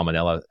that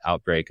salmonella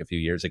outbreak a few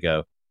years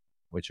ago,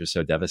 which was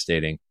so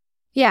devastating.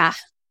 Yeah,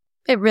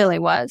 it really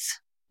was.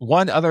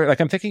 One other,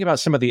 I'm thinking about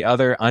some of the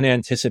other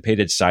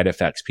unanticipated side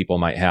effects people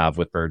might have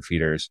with bird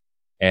feeders.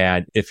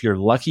 And if you're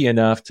lucky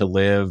enough to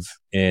live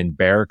in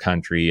bear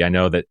country, I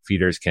know that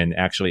feeders can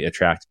actually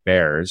attract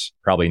bears,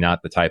 probably not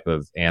the type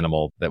of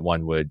animal that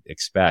one would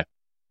expect.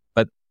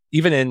 But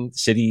even in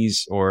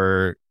cities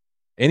or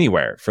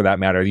anywhere for that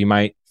matter, you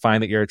might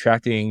find that you're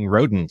attracting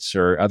rodents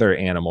or other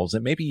animals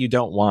that maybe you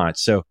don't want.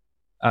 So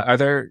are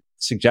there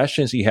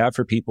suggestions you have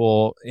for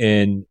people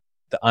in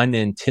the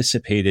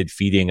unanticipated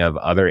feeding of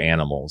other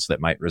animals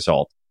that might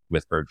result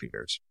with bird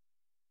feeders?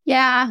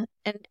 Yeah.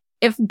 And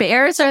if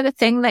bears are the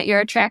thing that you're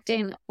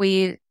attracting,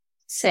 we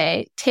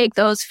say take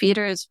those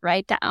feeders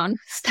right down.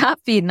 Stop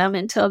feeding them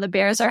until the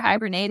bears are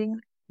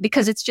hibernating.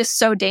 because it's just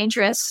so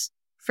dangerous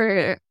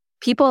for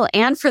people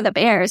and for the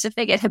bears if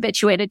they get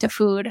habituated to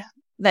food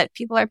that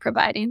people are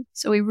providing.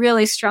 So we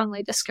really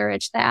strongly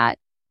discourage that.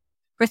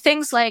 For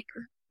things like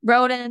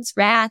rodents,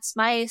 rats,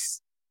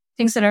 mice,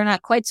 things that are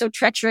not quite so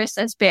treacherous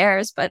as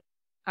bears, but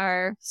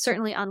are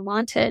certainly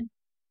unwanted,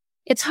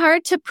 it's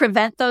hard to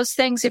prevent those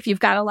things if you've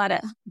got a lot of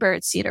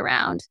bird seed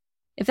around.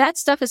 If that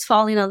stuff is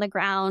falling on the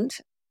ground,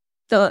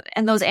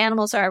 and those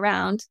animals are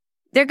around,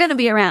 they're going to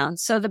be around.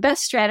 So the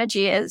best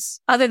strategy is,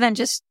 other than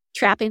just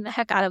trapping the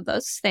heck out of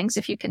those things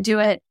if you can do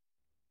it,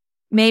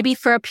 maybe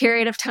for a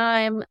period of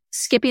time,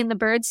 skipping the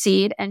bird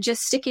seed and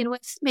just sticking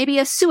with maybe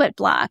a suet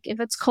block if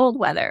it's cold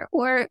weather,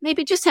 or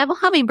maybe just have a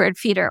hummingbird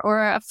feeder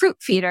or a fruit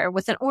feeder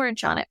with an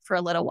orange on it for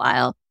a little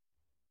while.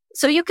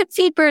 So you could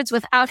feed birds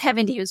without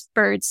having to use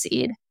bird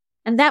seed.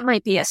 And that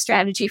might be a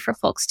strategy for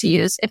folks to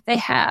use if they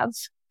have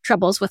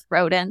troubles with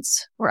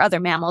rodents or other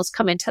mammals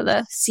come into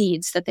the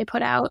seeds that they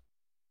put out.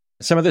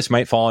 Some of this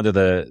might fall into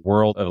the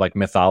world of like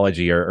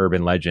mythology or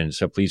urban legend.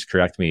 So please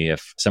correct me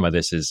if some of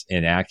this is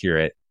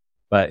inaccurate.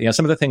 But,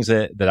 some of the things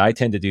that I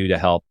tend to do to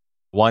help,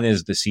 one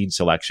is the seed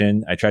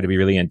selection. I try to be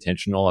really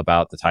intentional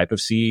about the type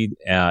of seed.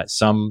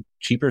 Some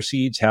cheaper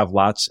seeds have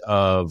lots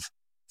of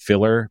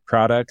filler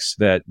products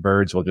that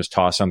birds will just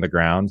toss on the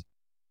ground.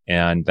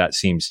 And that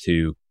seems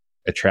to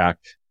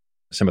attract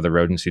some of the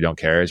rodents who don't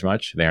care as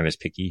much. They aren't as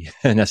picky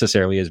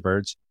necessarily as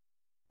birds.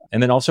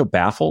 And then also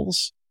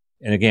baffles.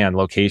 And again,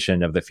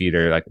 location of the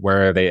feeder, like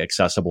where are they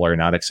accessible or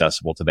not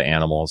accessible to the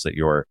animals that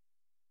you're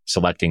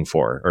selecting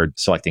for or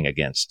selecting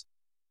against?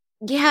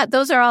 Yeah,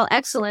 those are all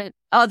excellent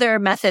other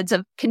methods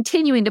of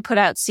continuing to put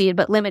out seed,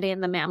 but limiting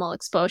the mammal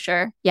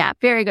exposure. Yeah,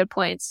 very good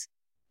points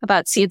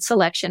about seed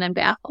selection and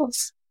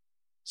baffles.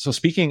 So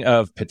speaking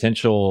of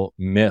potential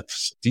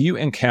myths, do you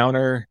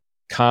encounter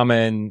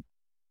common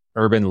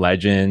urban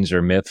legends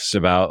or myths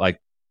about like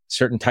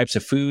certain types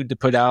of food to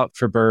put out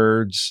for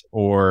birds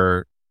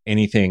or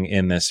anything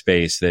in this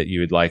space that you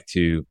would like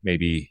to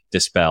maybe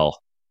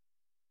dispel?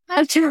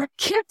 I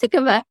can't think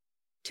of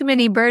too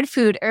many bird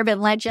food urban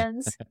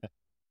legends.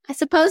 I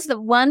suppose the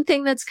one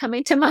thing that's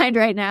coming to mind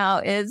right now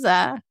is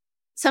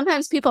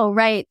sometimes people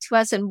write to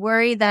us and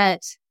worry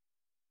that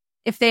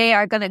if they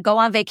are going to go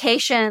on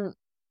vacation,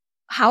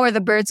 how are the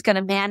birds going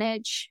to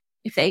manage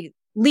if they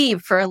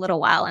leave for a little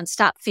while and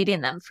stop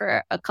feeding them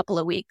for a couple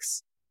of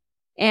weeks?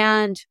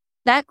 And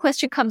that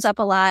question comes up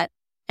a lot.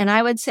 And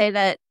I would say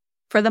that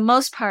for the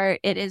most part,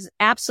 it is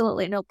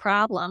absolutely no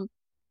problem,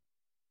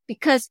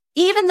 because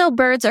even though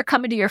birds are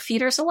coming to your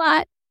feeders a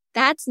lot,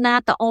 that's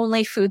not the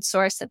only food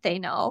source that they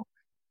know.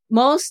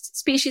 Most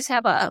species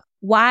have a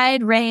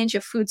wide range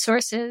of food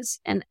sources.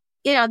 And,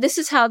 this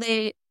is how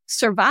they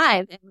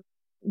survive in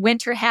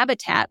winter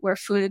habitat where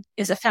food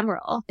is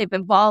ephemeral. They've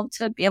evolved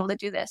to be able to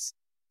do this.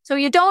 So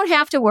you don't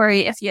have to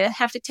worry if you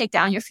have to take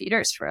down your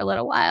feeders for a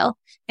little while.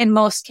 In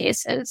most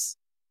cases,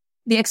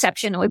 the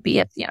exception would be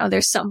if,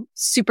 there's some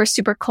super,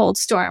 super cold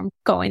storm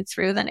going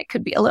through, then it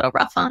could be a little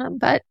rough on them.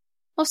 But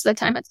most of the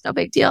time, it's no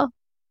big deal.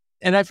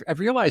 And I've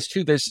realized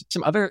too, there's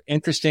some other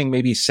interesting,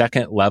 maybe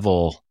second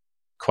level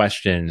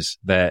questions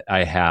that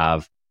I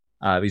have.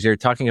 Because you're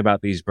talking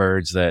about these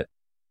birds that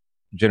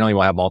generally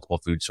will have multiple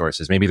food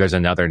sources. Maybe there's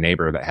another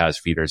neighbor that has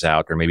feeders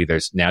out, or maybe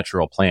there's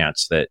natural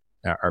plants that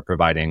are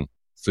providing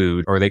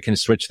food, or they can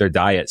switch their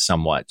diet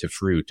somewhat to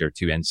fruit or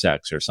to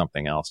insects or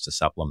something else to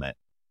supplement.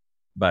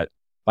 But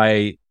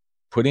by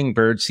putting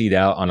bird seed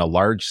out on a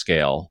large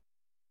scale,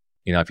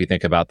 if you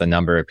think about the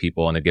number of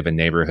people in a given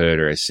neighborhood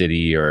or a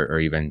city or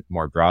even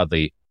more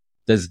broadly,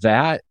 does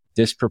that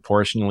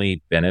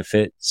disproportionately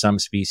benefit some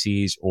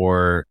species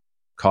or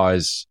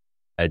cause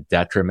a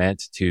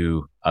detriment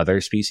to other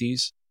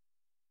species?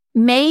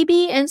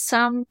 Maybe in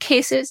some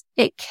cases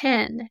it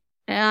can.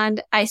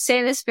 And I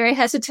say this very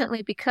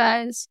hesitantly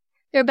because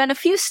there have been a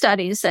few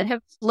studies that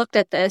have looked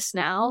at this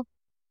now,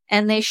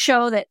 and they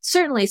show that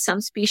certainly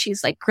some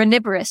species, like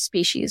granivorous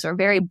species or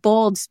very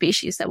bold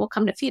species that will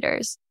come to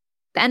feeders,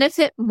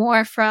 benefit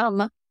more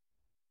from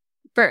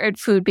bird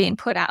food being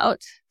put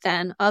out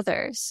than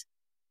others.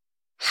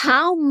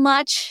 How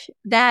much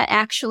that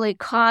actually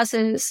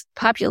causes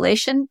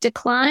population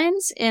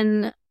declines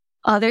in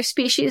other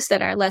species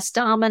that are less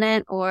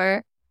dominant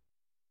or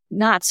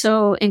not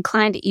so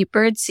inclined to eat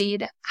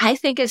birdseed, I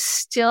think is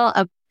still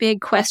a big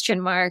question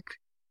mark.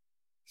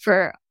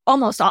 For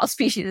almost all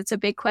species, it's a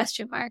big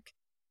question mark.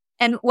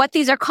 And what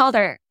these are called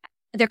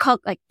they're called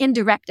like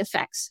indirect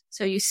effects.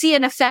 So you see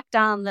an effect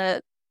on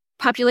the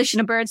population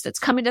of birds that's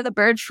coming to the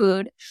bird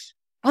food.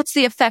 What's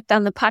the effect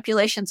on the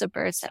populations of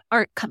birds that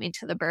aren't coming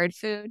to the bird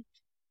food?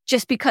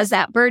 Just because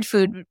that bird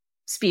food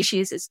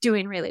species is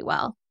doing really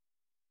well.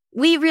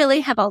 We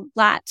really have a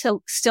lot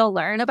to still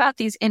learn about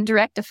these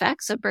indirect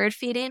effects of bird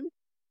feeding.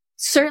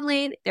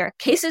 Certainly, there are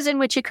cases in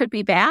which it could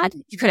be bad.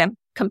 You could have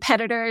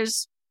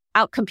competitors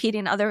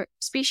outcompeting other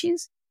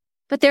species,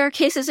 but there are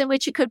cases in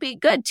which it could be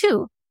good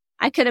too.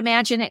 I could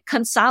imagine it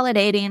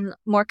consolidating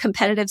more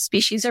competitive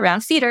species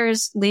around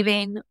feeders,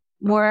 leaving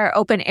more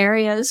open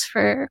areas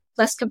for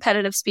less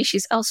competitive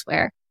species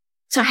elsewhere.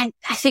 So I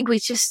think we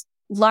just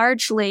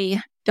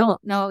largely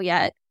don't know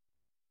yet.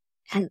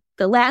 And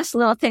the last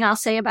little thing I'll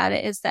say about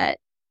it is that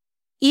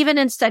even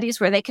in studies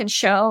where they can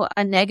show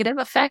a negative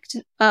effect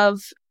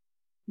of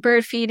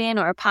bird feeding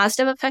or a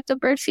positive effect of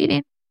bird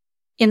feeding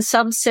in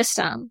some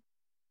system,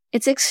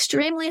 it's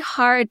extremely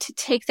hard to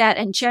take that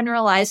and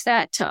generalize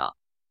that to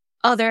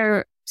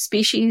other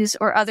species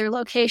or other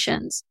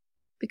locations,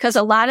 because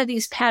a lot of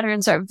these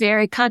patterns are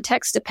very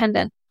context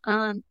dependent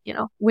on,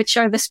 which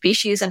are the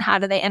species and how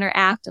do they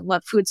interact and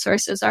what food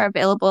sources are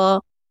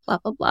available, blah,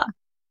 blah, blah.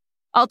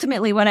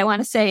 Ultimately, what I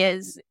want to say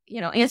is,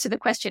 answer the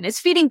question, is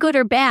feeding good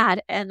or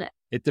bad? And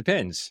it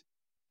depends.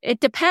 It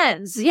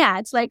depends. Yeah.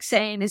 It's like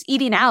saying, is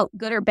eating out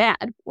good or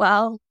bad?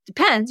 Well,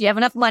 depends. You have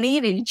enough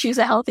money to choose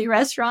a healthy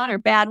restaurant or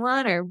bad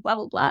one or blah,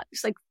 blah, blah.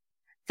 There's like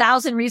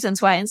 1,000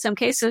 reasons why in some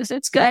cases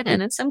it's good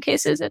and in some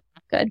cases it's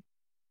not good.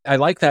 I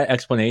like that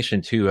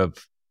explanation too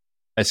of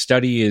a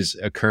study is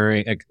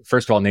occurring.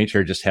 First of all,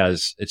 nature just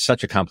it's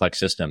such a complex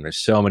system. There's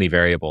so many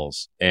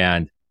variables.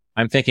 And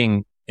I'm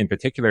thinking in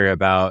particular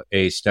about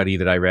a study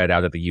that I read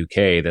out of the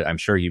UK that I'm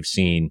sure you've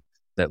seen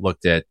that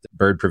looked at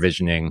bird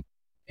provisioning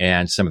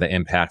and some of the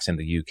impacts in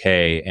the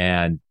UK.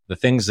 And the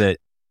things that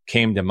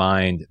came to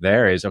mind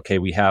there is, okay,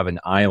 we have an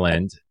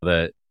island.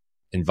 The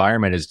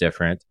environment is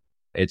different.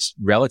 It's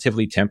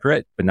relatively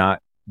temperate, but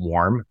not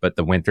warm, but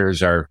the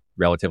winters are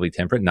relatively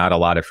temperate, not a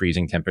lot of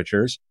freezing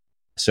temperatures.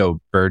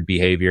 So bird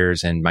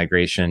behaviors and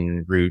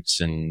migration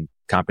routes and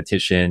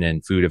competition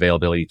and food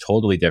availability,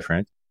 totally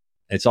different.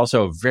 It's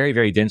also a very,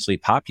 very densely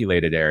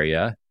populated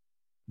area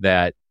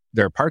that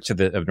there are parts of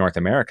North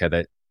America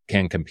that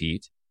can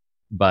compete,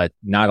 but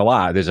not a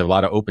lot. There's a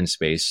lot of open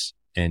space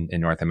in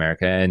North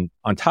America. And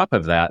on top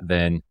of that,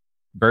 then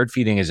bird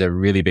feeding is a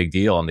really big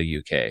deal in the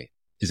UK.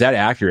 Is that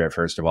accurate,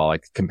 first of all?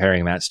 Like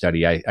comparing that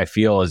study, I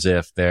feel as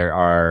if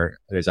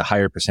there's a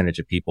higher percentage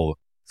of people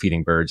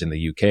feeding birds in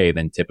the UK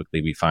than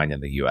typically we find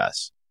in the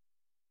US.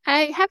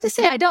 I have to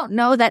say, I don't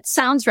know. That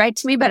sounds right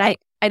to me, but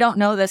I don't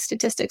know the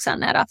statistics on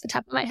that off the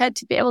top of my head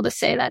to be able to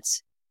say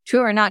that's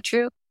true or not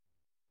true.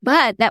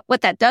 But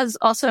what that does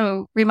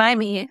also remind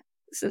me,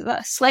 this is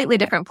a slightly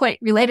different point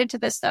related to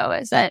this though,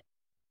 is that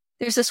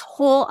there's this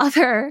whole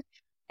other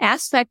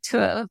aspect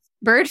to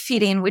bird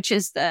feeding, which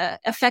is the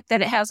effect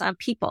that it has on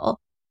people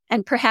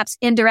and perhaps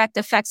indirect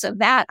effects of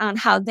that on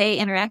how they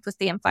interact with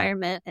the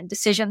environment and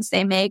decisions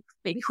they make,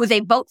 maybe who they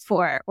vote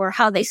for or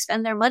how they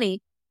spend their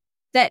money,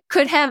 that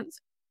could have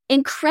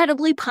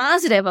incredibly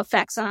positive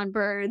effects on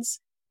birds.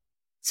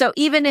 So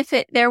even if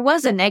there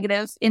was a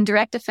negative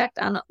indirect effect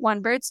on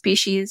one bird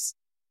species,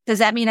 does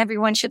that mean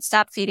everyone should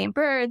stop feeding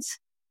birds?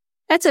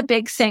 That's a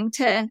big thing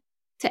to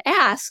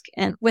ask,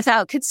 and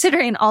without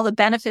considering all the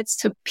benefits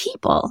to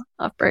people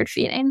of bird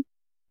feeding.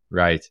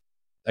 Right.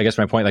 I guess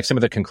my point, like some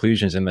of the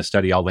conclusions in the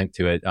study, I'll link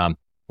to it,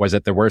 was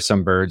that there were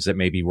some birds that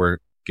maybe were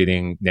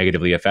getting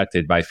negatively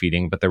affected by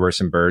feeding, but there were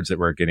some birds that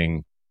were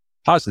getting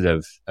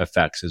positive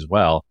effects as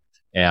well.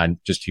 And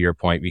just to your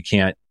point, we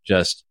can't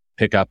just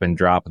pick up and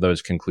drop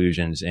those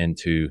conclusions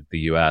into the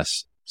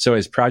US. So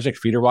is Project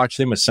FeederWatch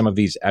then with some of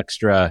these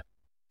extra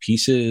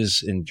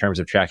pieces in terms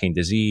of tracking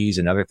disease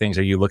and other things,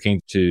 are you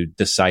looking to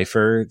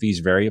decipher these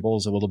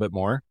variables a little bit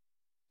more?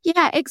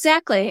 Yeah,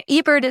 exactly.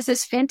 eBird is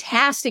this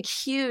fantastic,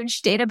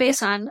 huge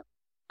database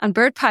on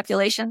bird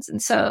populations.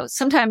 And so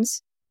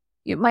sometimes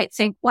you might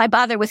think, why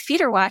bother with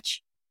FeederWatch?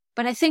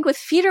 But I think with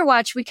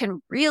FeederWatch, we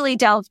can really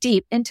delve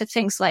deep into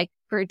things like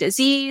bird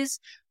disease,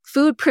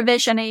 food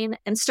provisioning,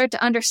 and start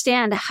to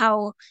understand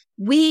how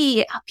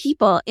we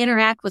people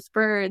interact with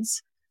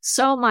birds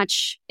so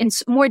much in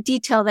more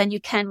detail than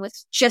you can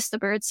with just the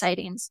bird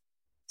sightings.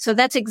 So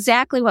that's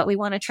exactly what we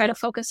want to try to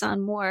focus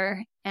on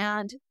more.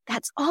 And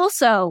that's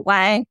also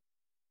why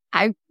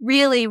I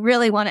really,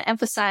 really want to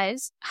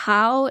emphasize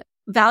how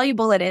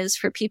valuable it is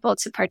for people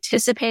to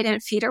participate in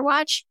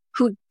FeederWatch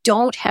who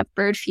don't have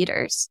bird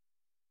feeders.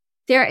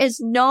 There is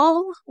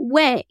no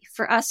way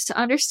for us to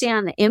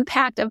understand the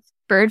impact of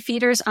bird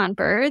feeders on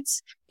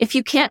birds if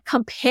you can't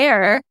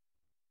compare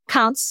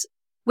counts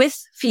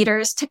with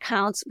feeders to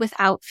counts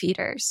without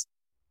feeders.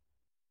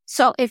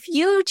 So if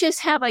you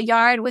just have a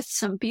yard with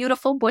some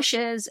beautiful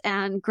bushes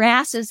and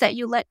grasses that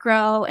you let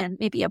grow and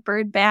maybe a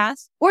bird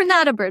bath or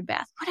not a bird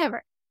bath,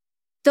 whatever,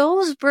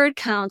 those bird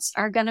counts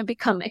are going to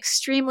become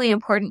extremely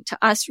important to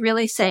us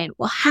really saying,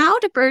 well, how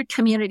do bird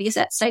communities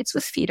at sites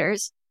with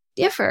feeders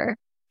differ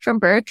from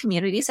bird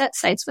communities at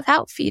sites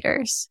without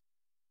feeders?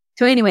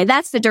 So anyway,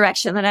 that's the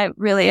direction that I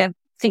really am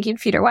thinking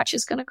FeederWatch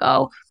is going to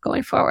go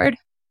going forward.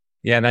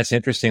 Yeah, and that's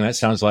interesting. That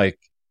sounds like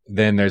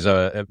then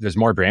there's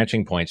more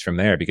branching points from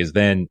there, because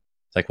then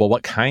it's like, well,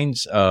 what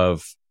kinds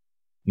of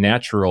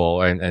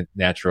natural, and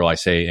natural I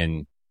say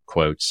in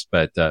quotes,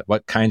 but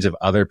what kinds of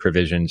other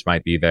provisions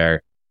might be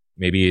there?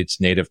 Maybe it's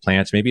native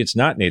plants, maybe it's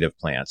not native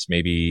plants.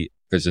 Maybe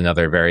there's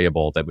another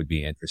variable that would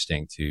be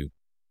interesting to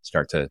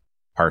start to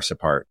parse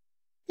apart.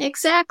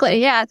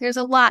 Exactly. Yeah, there's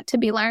a lot to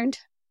be learned.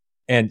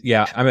 And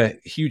yeah, I'm a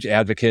huge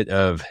advocate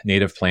of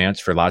native plants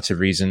for lots of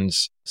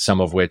reasons, some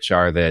of which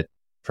are that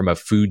from a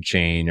food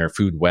chain or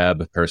food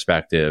web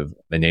perspective,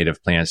 the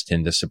native plants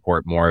tend to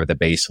support more of the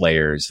base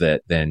layers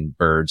that then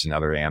birds and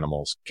other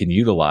animals can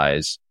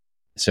utilize.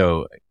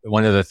 So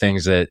one of the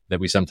things that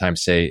we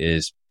sometimes say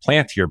is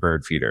plant your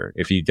bird feeder.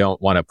 If you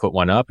don't want to put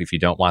one up, if you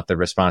don't want the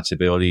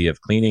responsibility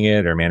of cleaning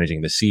it or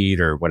managing the seed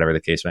or whatever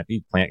the case might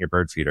be, plant your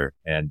bird feeder.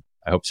 And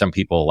I hope some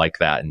people like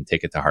that and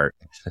take it to heart.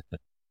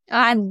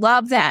 I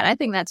love that. I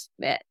think that's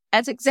it.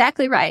 That's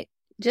exactly right.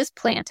 Just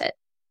plant it.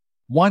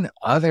 One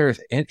other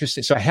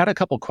interesting, so I had a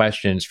couple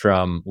questions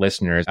from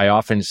listeners. I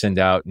often send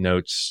out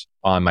notes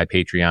on my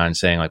Patreon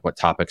saying like what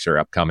topics are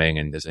upcoming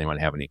and does anyone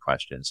have any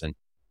questions? And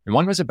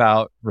one was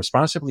about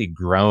responsibly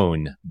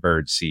grown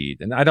bird seed.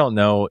 And I don't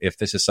know if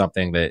this is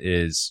something that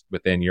is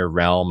within your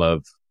realm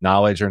of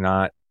knowledge or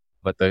not,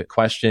 but the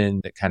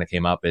question that kind of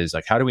came up is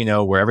like, how do we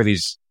know wherever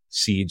these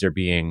seeds are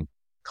being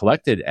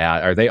collected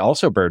at, are they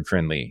also bird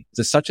friendly?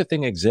 Does such a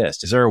thing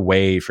exist? Is there a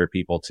way for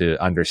people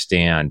to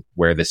understand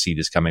where the seed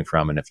is coming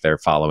from and if they're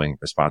following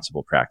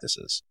responsible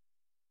practices?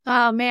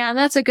 Oh man,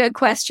 that's a good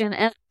question.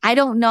 And I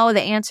don't know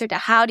the answer to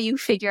how do you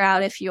figure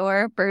out if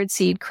your bird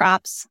seed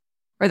crops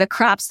or the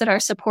crops that are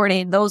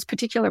supporting those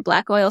particular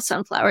black oil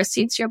sunflower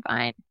seeds you're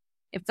buying,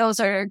 if those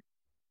are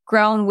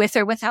grown with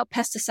or without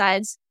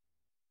pesticides.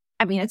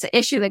 I mean, it's an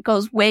issue that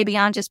goes way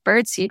beyond just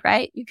bird seed,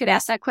 right? You could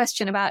ask that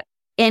question about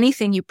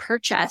anything you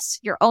purchase,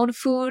 your own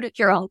food,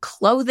 your own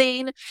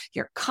clothing,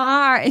 your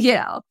car,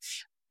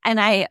 and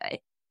I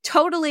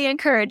totally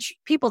encourage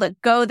people to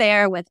go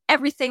there with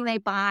everything they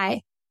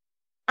buy.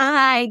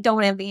 I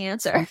don't have the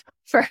answer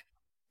for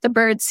the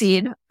bird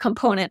seed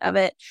component of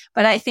it,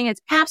 but I think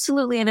it's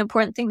absolutely an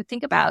important thing to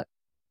think about.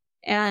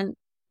 And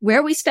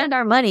where we spend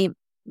our money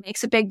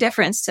makes a big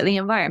difference to the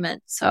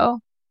environment. So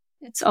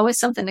it's always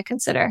something to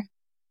consider.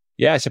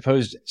 Yeah, I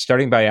suppose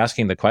starting by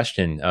asking the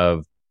question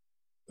of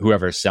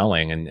whoever's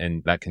selling,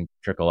 and that can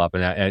trickle up.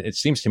 And it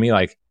seems to me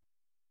like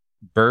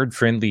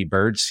bird-friendly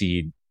bird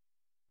seed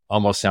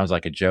almost sounds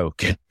like a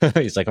joke.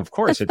 It's like, of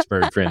course it's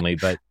bird-friendly,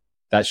 but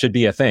that should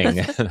be a thing.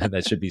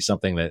 That should be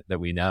something that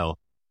we know.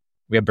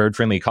 We have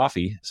bird-friendly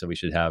coffee, so we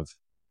should have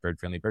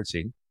bird-friendly bird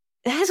seed.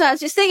 That's what I was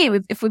just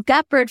thinking. If we've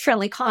got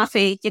bird-friendly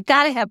coffee, you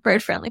got to have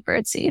bird-friendly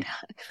bird seed.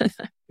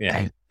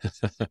 Yeah.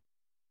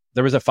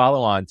 There was a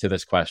follow-on to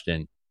this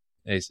question.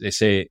 They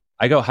say,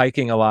 I go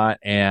hiking a lot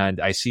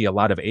and I see a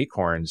lot of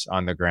acorns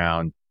on the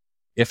ground.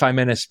 If I'm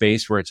in a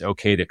space where it's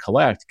okay to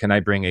collect, can I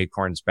bring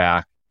acorns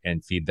back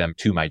and feed them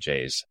to my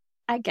jays?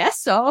 I guess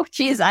so.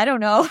 Geez, I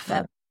don't know.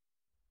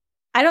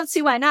 I don't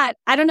see why not.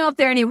 I don't know if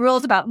there are any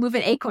rules about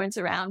moving acorns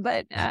around,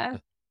 but if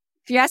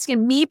you're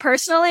asking me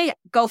personally,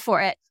 go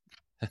for it.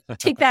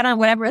 Take that on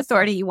whatever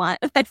authority you want.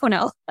 I don't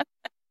know.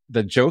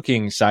 The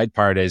joking side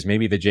part is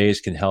maybe the jays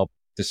can help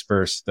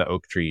disperse the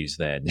oak trees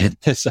then.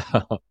 So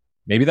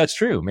maybe that's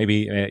true.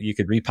 Maybe you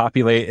could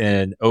repopulate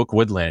an oak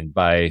woodland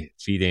by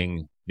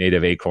feeding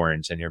native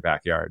acorns in your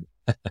backyard.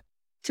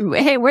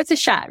 Hey, worth a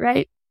shot,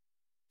 right?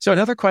 So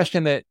another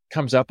question that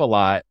comes up a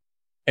lot,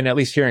 and at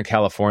least here in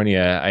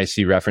California, I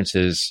see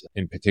references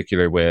in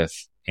particular with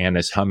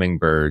Anna's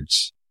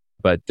hummingbirds,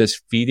 but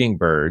this feeding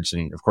birds,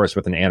 and of course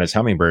with an Anna's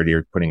hummingbird,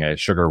 you're putting a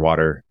sugar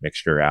water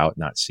mixture out,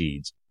 not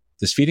seeds.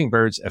 Does feeding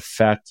birds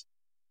affect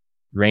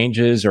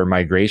ranges or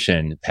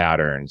migration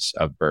patterns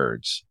of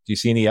birds? Do you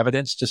see any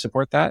evidence to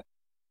support that?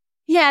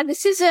 Yeah,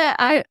 this is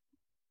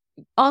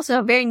also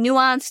a very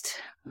nuanced,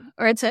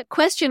 or it's a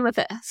question with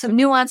some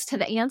nuance to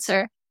the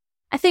answer.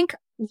 I think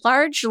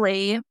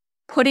largely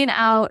putting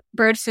out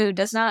bird food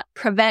does not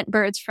prevent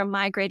birds from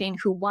migrating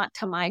who want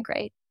to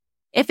migrate.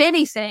 If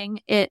anything,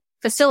 it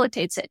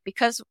facilitates it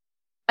because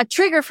a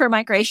trigger for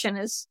migration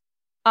is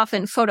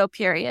often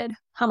photoperiod,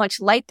 how much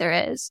light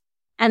there is.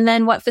 And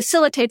then what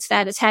facilitates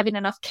that is having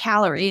enough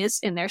calories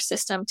in their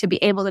system to be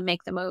able to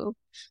make the move.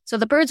 So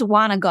the birds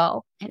want to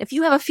go. And if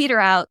you have a feeder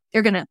out,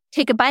 they're going to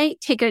take a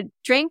bite, take a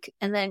drink,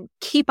 and then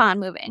keep on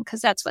moving because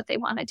that's what they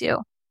want to do.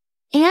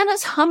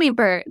 Anna's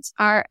hummingbirds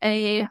are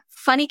a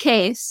funny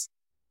case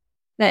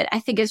that I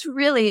think is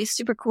really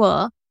super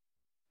cool.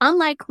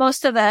 Unlike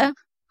most of the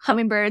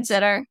hummingbirds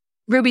that are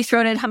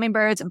ruby-throated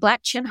hummingbirds and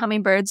black-chin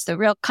hummingbirds, the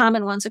real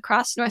common ones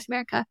across North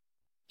America,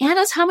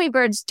 Anna's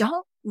hummingbirds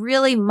don't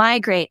really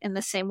migrate in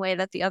the same way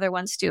that the other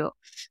ones do.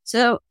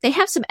 So they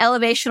have some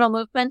elevational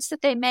movements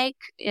that they make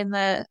in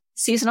the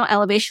seasonal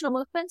elevational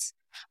movements,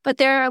 but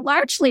they're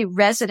largely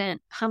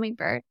resident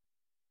hummingbird.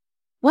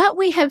 What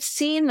we have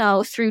seen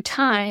though through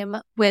time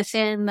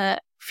within the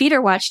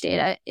FeederWatch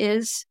data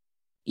is,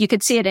 you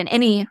could see it in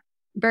any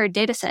bird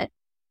data set,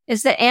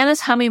 is that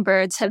Anna's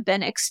hummingbirds have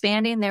been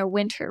expanding their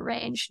winter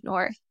range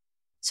north.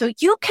 So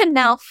you can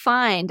now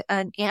find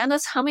an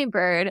Anna's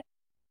hummingbird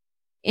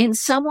in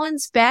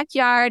someone's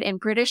backyard in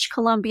British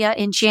Columbia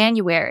in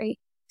January,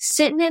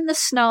 sitting in the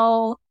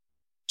snow,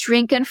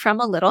 drinking from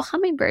a little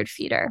hummingbird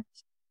feeder.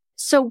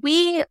 So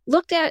we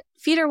looked at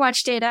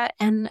FeederWatch data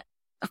and,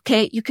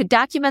 okay, you could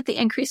document the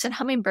increase in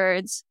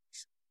hummingbirds,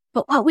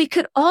 but what we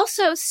could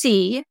also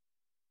see,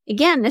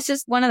 again, this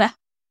is one of the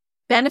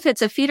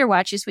benefits of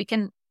FeederWatch is we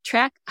can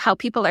track how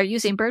people are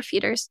using bird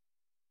feeders.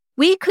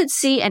 we could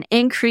see an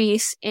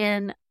increase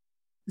in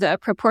the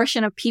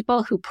proportion of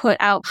people who put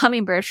out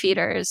hummingbird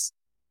feeders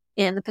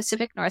in the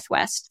Pacific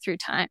Northwest through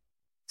time.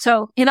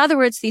 So in other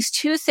words, these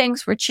two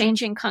things were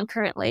changing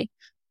concurrently.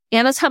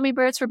 Anna's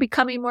hummingbirds were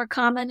becoming more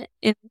common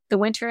in the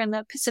winter in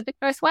the Pacific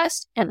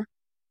Northwest, and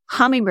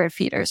hummingbird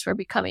feeders were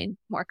becoming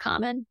more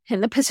common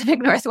in the Pacific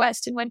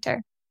Northwest in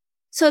winter.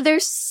 So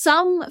there's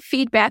some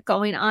feedback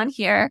going on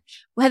here,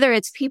 whether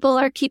it's people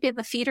are keeping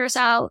the feeders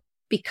out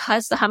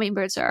because the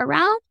hummingbirds are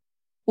around,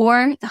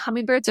 or the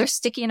hummingbirds are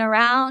sticking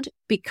around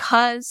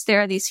because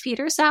there are these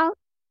feeders out.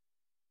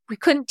 We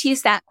couldn't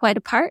tease that quite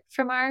apart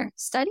from our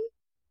study,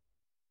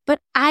 but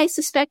I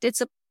suspect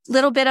it's a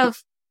little bit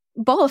of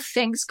both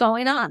things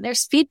going on.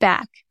 There's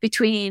feedback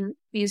between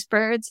these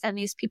birds and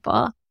these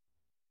people.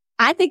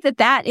 I think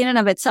that in and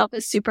of itself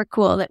is super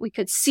cool, that we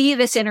could see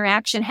this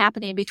interaction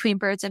happening between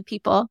birds and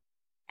people.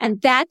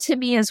 And that to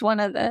me is one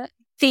of the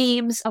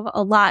themes of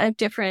a lot of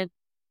different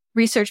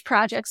research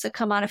projects that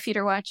come out of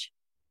FeederWatch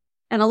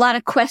and a lot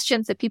of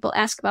questions that people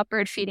ask about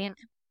bird feeding.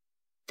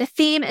 The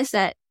theme is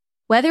that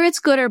whether it's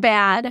good or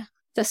bad,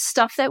 the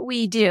stuff that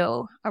we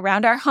do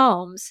around our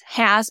homes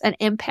has an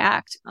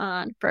impact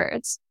on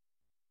birds.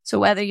 So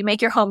whether you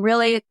make your home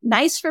really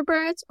nice for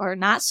birds or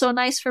not so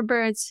nice for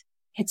birds,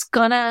 it's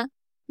gonna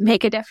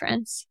make a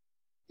difference.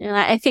 And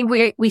I think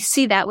we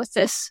see that with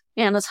this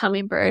Anna's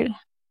hummingbird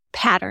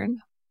pattern.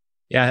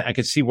 Yeah, I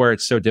could see where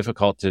it's so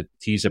difficult to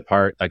tease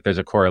apart. Like there's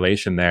a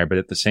correlation there, but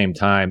at the same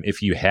time,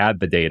 if you had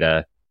the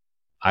data,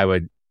 I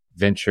would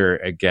venture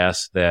a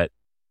guess that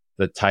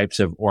the types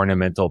of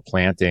ornamental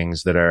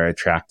plantings that are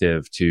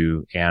attractive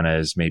to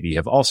Anna's maybe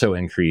have also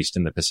increased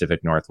in the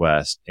Pacific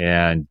Northwest.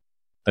 And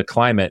the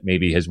climate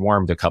maybe has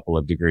warmed a couple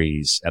of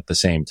degrees at the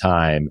same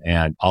time,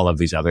 and all of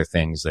these other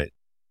things that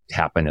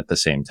happen at the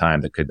same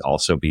time that could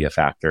also be a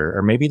factor,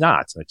 or maybe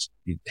not. It's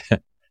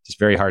just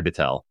very hard to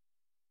tell.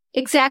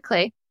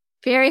 Exactly.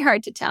 Very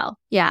hard to tell.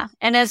 Yeah.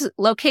 And as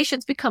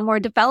locations become more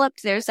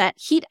developed, there's that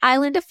heat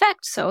island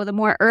effect. So the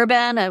more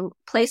urban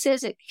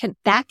places,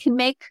 that can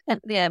make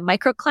the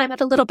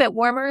microclimate a little bit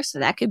warmer. So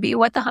that could be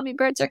what the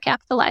hummingbirds are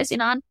capitalizing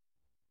on.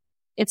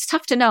 It's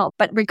tough to know,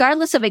 but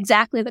regardless of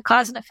exactly the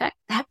cause and effect,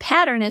 that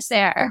pattern is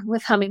there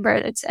with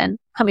hummingbirds and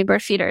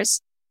hummingbird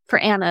feeders for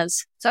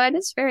Anna's. So it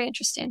is very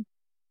interesting.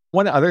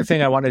 One other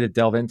thing I wanted to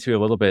delve into a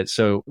little bit.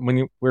 So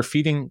when we're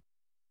feeding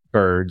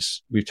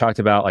birds, we've talked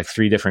about like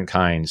 3 different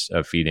kinds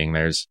of feeding.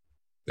 There's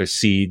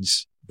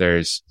seeds,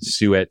 there's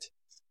suet,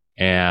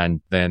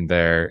 and then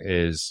there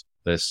is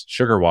this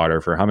sugar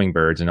water for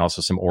hummingbirds and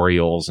also some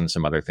orioles and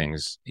some other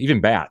things.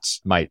 Even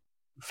bats might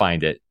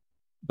find it.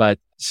 But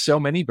so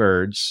many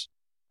birds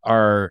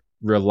are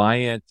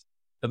reliant,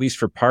 at least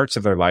for parts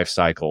of their life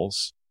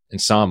cycles,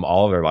 and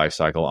all of their life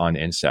cycle, on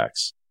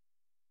insects.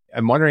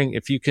 I'm wondering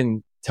if you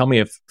can tell me,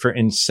 if for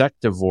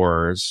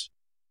insectivores,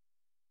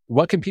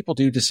 what can people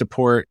do to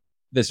support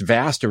this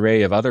vast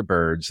array of other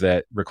birds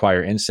that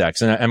require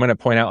insects? And I'm going to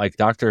point out, like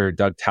Dr.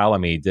 Doug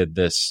Tallamy did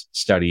this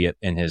study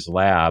in his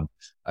lab.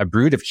 A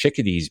brood of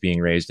chickadees being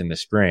raised in the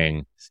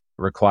spring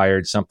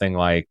required something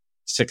like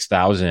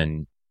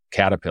 6,000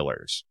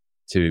 caterpillars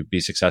to be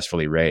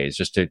successfully raised,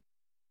 just to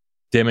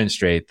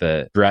demonstrate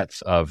the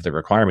breadth of the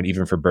requirement,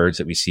 even for birds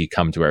that we see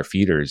come to our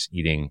feeders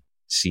eating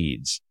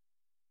seeds.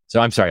 So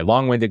I'm sorry,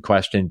 long-winded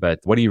question, but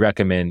what do you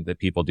recommend that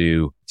people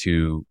do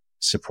to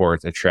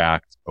support,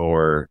 attract,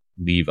 or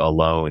leave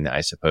alone,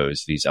 I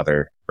suppose, these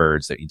other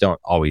birds that you don't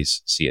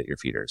always see at your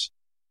feeders?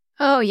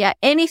 Oh, yeah.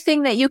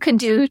 Anything that you can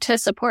do to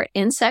support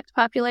insect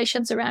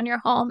populations around your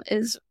home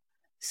is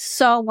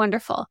so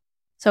wonderful.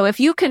 So if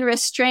you can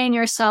restrain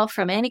yourself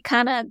from any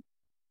kind of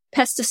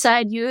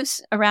pesticide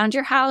use around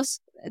your house,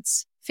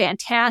 it's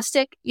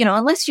fantastic.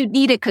 Unless you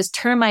need it because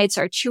termites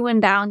are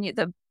chewing down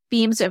the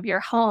beams of your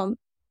home,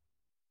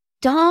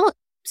 don't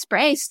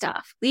spray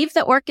stuff. Leave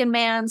the Orkin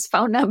man's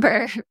phone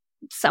number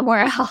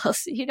somewhere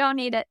else. You don't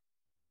need it.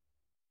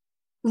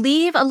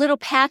 Leave a little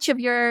patch of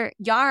your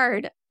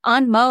yard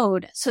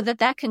unmowed so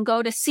that can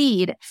go to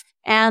seed,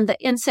 and the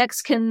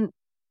insects can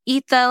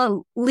eat the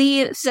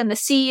leaves and the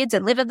seeds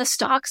and live in the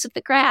stalks of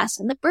the grass,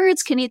 and the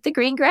birds can eat the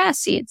green grass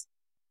seeds.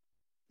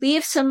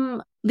 Leave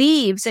some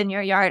leaves in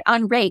your yard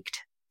unraked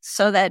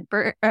so that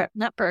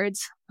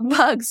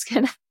bugs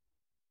can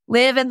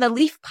live in the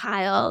leaf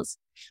piles.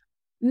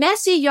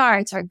 Messy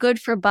yards are good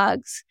for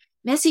bugs.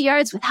 Messy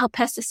yards without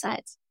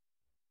pesticides.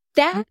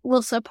 That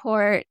will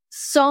support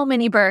so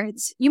many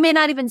birds. You may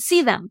not even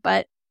see them,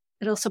 but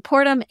it'll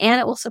support them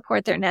and it will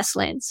support their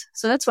nestlings.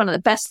 So that's one of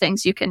the best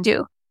things you can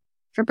do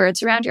for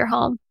birds around your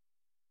home.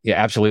 Yeah,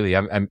 absolutely.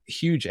 I'm a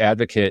huge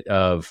advocate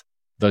of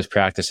those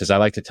practices. I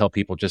like to tell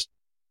people, just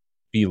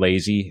be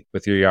lazy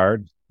with your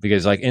yard,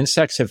 because like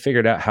insects have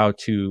figured out how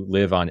to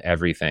live on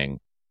everything.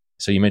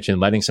 So you mentioned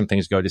letting some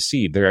things go to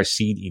seed. There are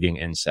seed eating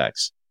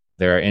insects.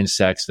 There are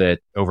insects that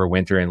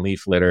overwinter in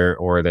leaf litter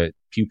or that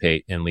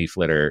pupate in leaf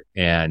litter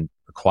and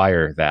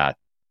require that.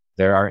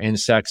 There are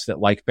insects that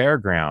like bare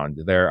ground.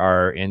 There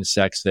are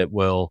insects that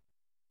will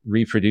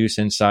reproduce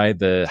inside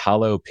the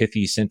hollow,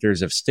 pithy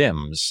centers of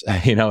stems.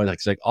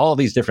 It's like all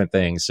these different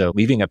things. So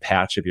leaving a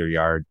patch of your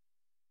yard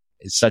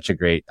is such a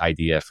great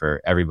idea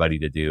for everybody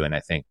to do. And I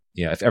think,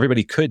 if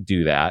everybody could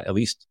do that, at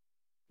least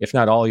if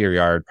not all your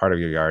yard, part of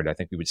your yard, I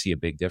think we would see a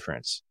big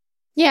difference.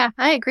 Yeah,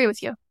 I agree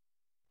with you.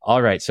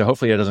 All right. So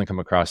hopefully it doesn't come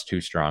across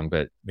too strong,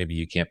 but maybe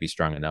you can't be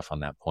strong enough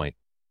on that point.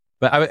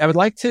 But I would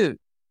like to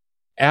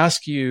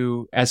ask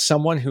you, as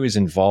someone who is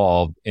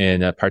involved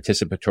in a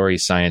participatory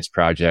science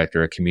project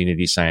or a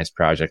community science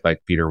project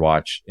like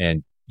FeederWatch,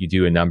 and you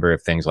do a number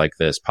of things like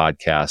this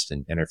podcast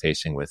and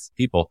interfacing with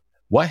people,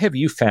 what have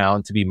you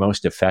found to be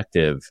most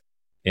effective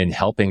in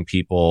helping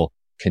people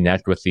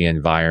connect with the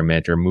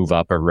environment or move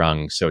up a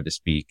rung, so to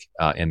speak,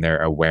 in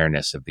their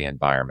awareness of the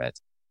environment?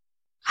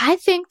 I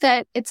think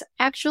that it's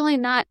actually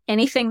not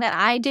anything that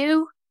I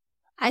do.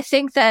 I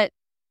think that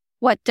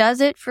what does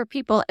it for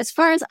people, as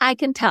far as I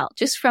can tell,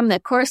 just from the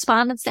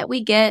correspondence that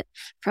we get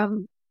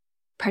from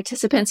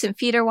participants in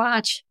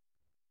FeederWatch,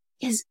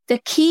 is the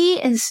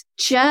key is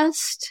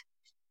just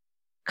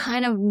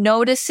kind of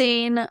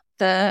noticing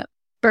the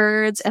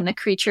birds and the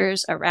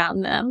creatures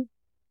around them.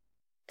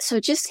 So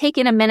just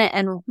taking a minute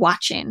and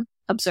watching,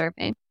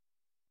 observing.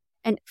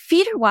 And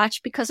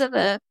FeederWatch, because of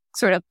the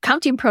sort of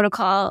counting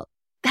protocol,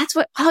 that's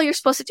what all you're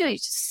supposed to do. You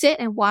just sit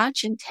and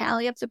watch and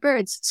tally up the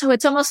birds. So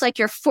it's almost like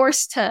you're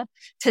forced to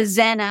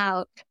zen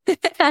out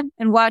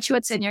and watch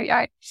what's in your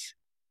yard.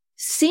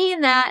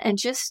 Seeing that and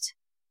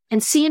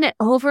seeing it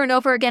over and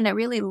over again and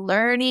really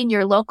learning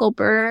your local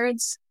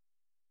birds,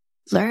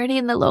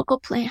 learning the local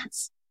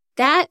plants.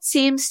 That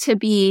seems to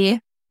be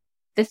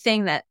the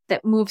thing that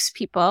moves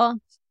people,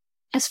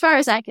 as far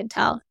as I can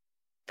tell.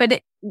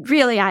 But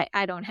really,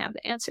 I don't have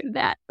the answer to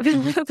that.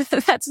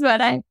 That's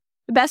the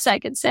best I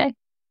can say.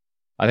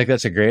 I think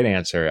that's a great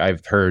answer.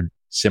 I've heard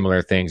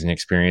similar things and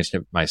experienced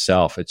it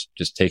myself. It's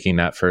just taking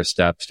that first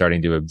step,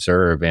 starting to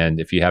observe. And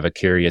if you have a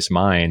curious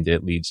mind,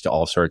 it leads to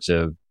all sorts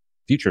of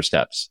future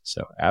steps.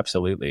 So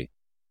absolutely.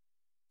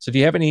 So do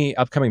you have any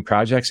upcoming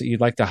projects that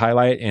you'd like to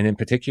highlight? And in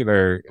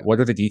particular,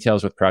 what are the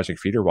details with Project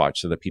FeederWatch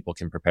so that people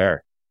can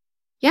prepare?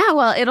 Yeah,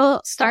 well,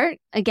 it'll start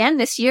again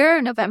this year.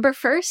 November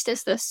 1st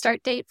is the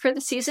start date for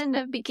the season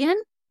to begin.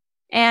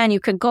 And you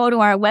can go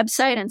to our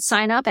website and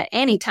sign up at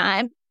any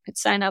time. You could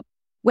sign up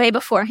way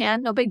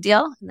beforehand, no big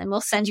deal. And then we'll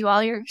send you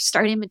all your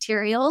starting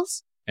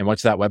materials. And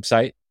what's that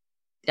website?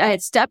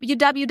 It's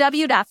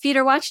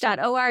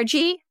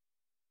www.feederwatch.org.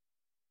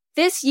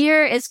 This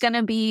year is going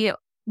to be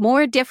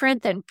more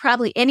different than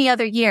probably any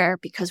other year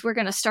because we're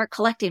going to start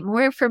collecting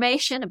more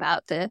information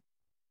about the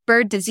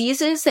bird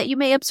diseases that you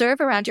may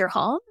observe around your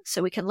home.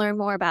 So we can learn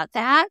more about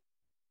that.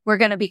 We're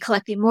going to be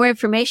collecting more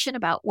information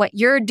about what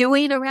you're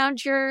doing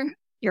around your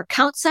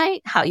count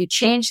site, how you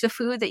change the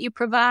food that you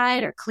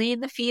provide or clean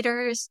the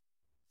feeders.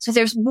 So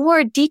there's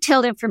more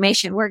detailed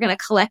information we're going to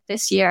collect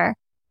this year.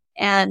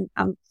 And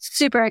I'm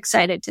super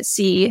excited to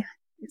see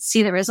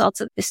the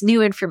results of this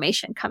new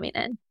information coming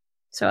in.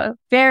 So a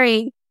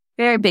very,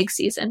 very big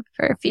season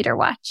for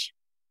FeederWatch.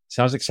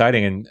 Sounds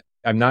exciting. And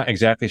I'm not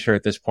exactly sure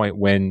at this point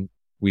when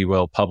we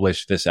will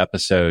publish this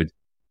episode,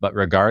 but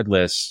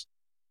regardless,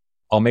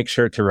 I'll make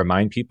sure to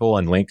remind people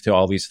and link to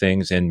all these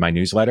things in my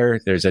newsletter.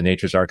 There's a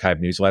Nature's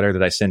Archive newsletter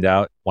that I send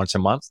out once a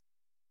month.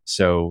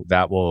 So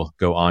that will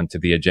go on to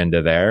the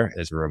agenda there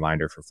as a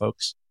reminder for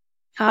folks.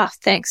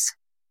 Thanks.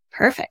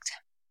 Perfect.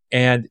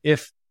 And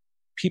if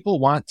people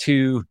want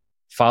to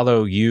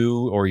follow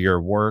you or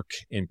your work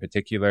in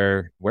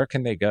particular, where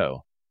can they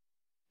go?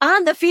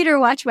 On the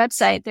FeederWatch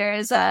website, there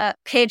is a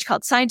page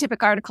called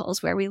Scientific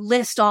Articles where we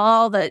list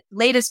all the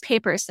latest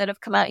papers that have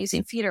come out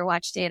using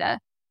FeederWatch data.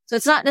 So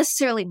it's not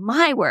necessarily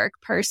my work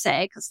per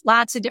se, because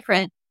lots of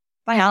different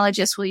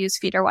biologists will use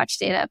FeederWatch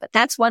data, but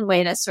that's one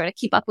way to sort of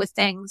keep up with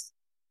things.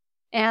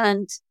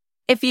 And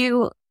if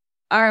you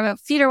are a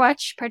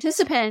FeederWatch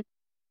participant,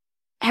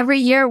 every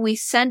year we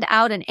send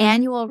out an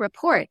annual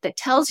report that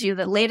tells you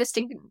the latest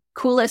and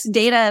coolest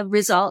data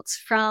results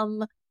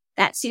from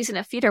that season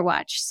of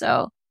FeederWatch.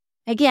 So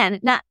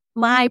again, not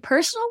my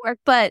personal work,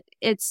 but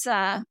it's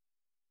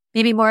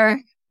maybe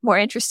more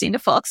interesting to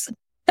folks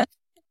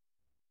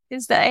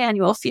is the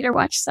annual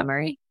FeederWatch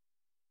summary.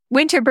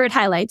 Winter Bird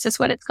Highlights is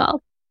what it's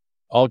called.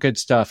 All good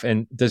stuff.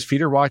 And does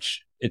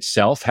FeederWatch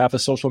itself have a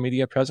social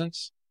media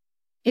presence?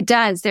 It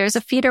does. There's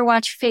a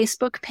FeederWatch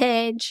Facebook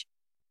page.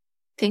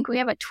 I think we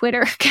have a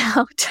Twitter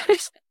account.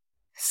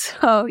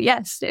 So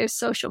yes, there's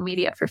social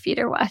media for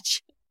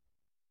FeederWatch.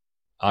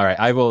 All right.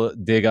 I will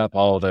dig up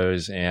all of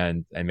those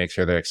and make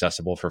sure they're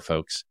accessible for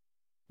folks.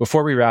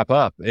 Before we wrap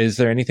up, is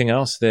there anything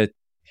else that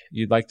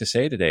you'd like to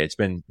say today? It's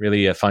been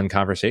really a fun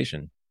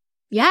conversation.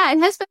 Yeah, it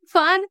has been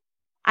fun.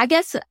 I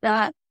guess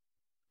the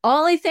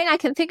only thing I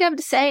can think of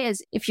to say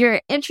is if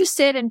you're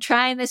interested in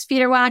trying this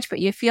FeederWatch, but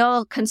you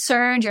feel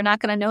concerned you're not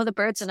going to know the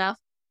birds enough,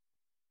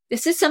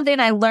 this is something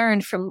I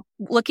learned from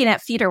looking at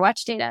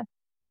FeederWatch data.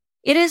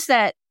 It is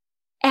that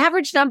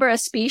average number of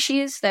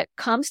species that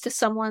comes to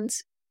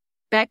someone's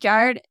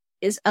backyard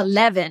is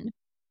 11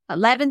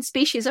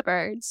 species of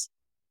birds.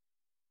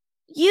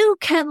 You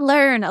can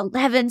learn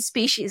 11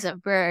 species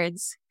of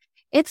birds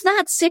It's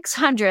not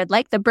 600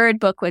 like the bird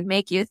book would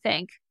make you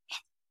think.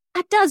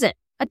 A dozen,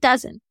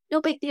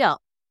 no big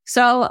deal.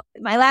 So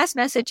my last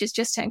message is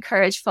just to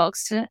encourage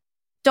folks to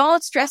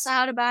don't stress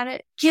out about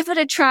it. Give it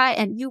a try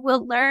and you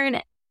will learn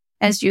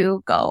as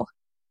you go.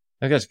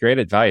 I think that's great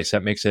advice.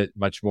 That makes it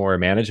much more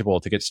manageable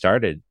to get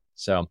started.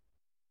 So,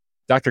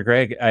 Dr.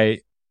 Greig,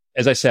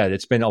 as I said,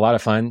 it's been a lot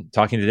of fun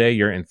talking today.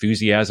 Your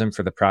enthusiasm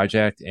for the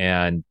project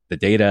and the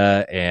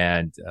data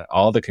and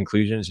all the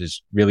conclusions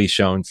is really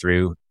shown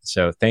through.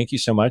 So thank you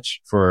so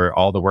much for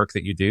all the work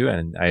that you do.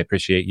 And I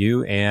appreciate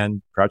you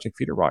and Project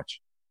FeederWatch.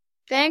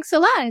 Thanks a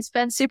lot. It's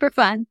been super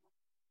fun.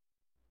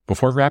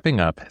 Before wrapping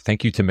up,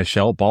 thank you to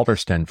Michelle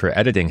Balderston for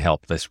editing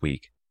help this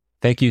week.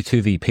 Thank you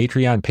to the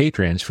Patreon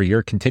patrons for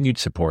your continued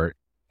support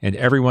and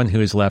everyone who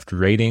has left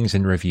ratings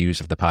and reviews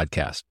of the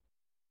podcast.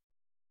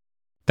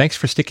 Thanks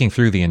for sticking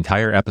through the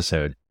entire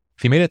episode.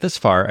 If you made it this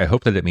far, I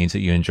hope that it means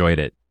that you enjoyed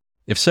it.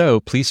 If so,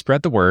 please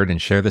spread the word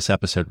and share this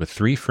episode with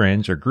 3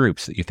 friends or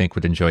groups that you think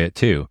would enjoy it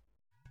too.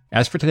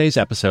 As for today's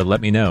episode,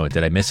 let me know.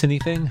 Did I miss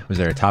anything? Was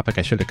there a topic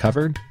I should have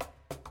covered?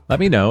 Let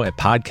me know at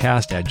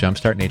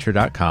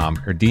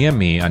podcast@jumpstartnature.com or DM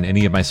me on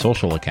any of my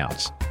social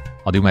accounts.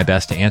 I'll do my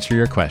best to answer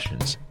your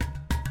questions.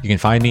 You can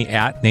find me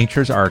at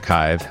Nature's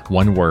Archive,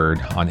 one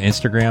word, on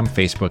Instagram,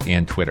 Facebook,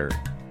 and Twitter.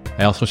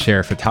 I also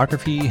share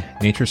photography,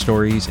 nature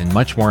stories, and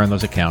much more on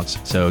those accounts,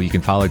 so you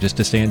can follow just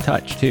to stay in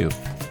touch, too.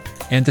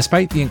 And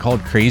despite being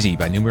called crazy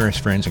by numerous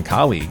friends and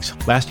colleagues,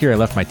 last year I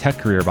left my tech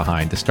career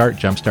behind to start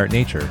Jumpstart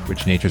Nature,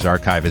 which Nature's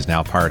Archive is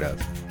now part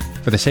of.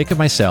 For the sake of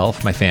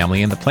myself, my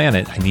family, and the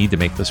planet, I need to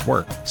make this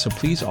work. So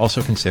please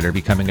also consider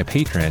becoming a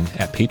patron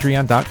at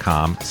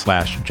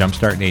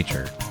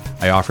patreon.com/jumpstartnature.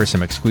 I offer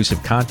some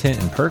exclusive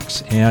content and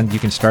perks, and you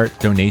can start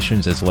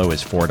donations as low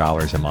as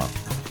 $4 a month.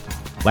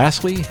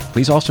 Lastly,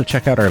 please also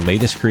check out our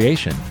latest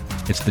creation.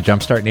 It's the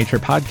Jumpstart Nature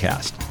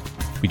podcast.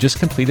 We just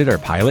completed our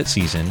pilot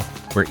season,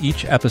 where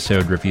each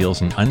episode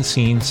reveals an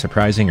unseen,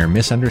 surprising, or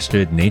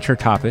misunderstood nature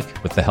topic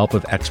with the help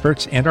of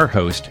experts and our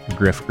host,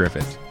 Griff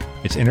Griffith.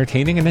 It's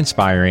entertaining and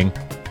inspiring,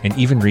 and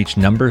even reached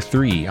number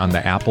 3 on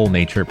the Apple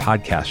Nature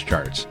podcast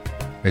charts.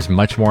 There's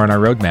much more on our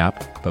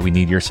roadmap, but we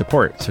need your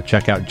support, so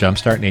check out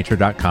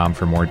jumpstartnature.com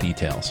for more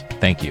details.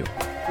 Thank you.